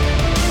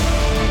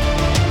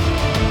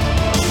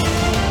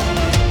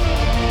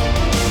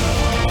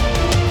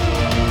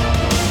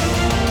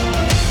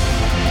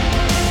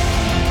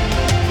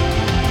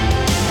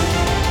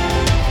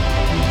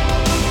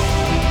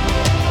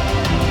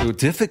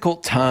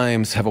 difficult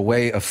times have a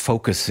way of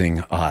focusing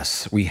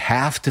us. We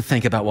have to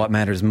think about what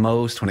matters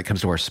most when it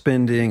comes to our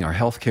spending, our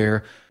health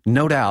care.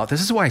 No doubt,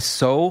 this is why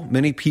so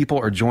many people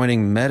are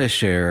joining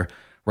Medi-Share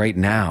right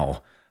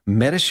now.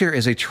 Medi-Share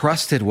is a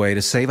trusted way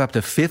to save up to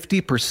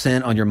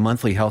 50% on your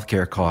monthly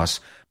healthcare costs.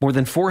 More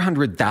than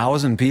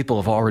 400,000 people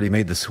have already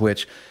made the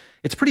switch.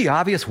 It's pretty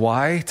obvious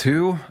why,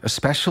 too,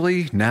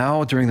 especially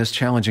now during this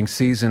challenging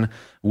season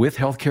with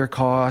healthcare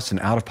costs and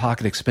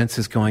out-of-pocket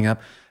expenses going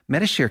up.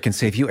 Medi-Share can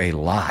save you a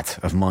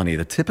lot of money.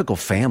 The typical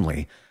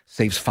family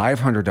saves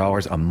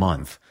 $500 a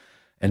month.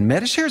 And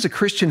Medi-Share is a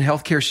Christian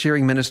healthcare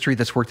sharing ministry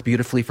that's worked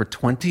beautifully for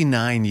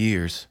 29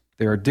 years.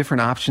 There are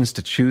different options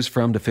to choose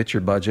from to fit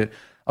your budget.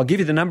 I'll give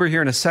you the number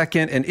here in a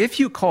second, and if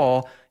you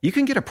call, you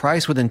can get a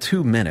price within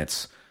 2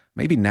 minutes.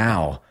 Maybe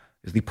now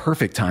is the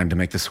perfect time to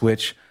make the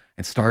switch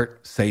and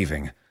start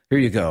saving. Here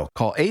you go.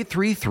 Call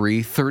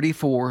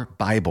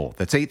 833-34-BIBLE.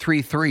 That's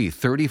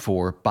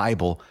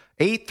 833-34-BIBLE.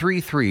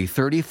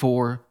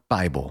 833-34-BIBLE.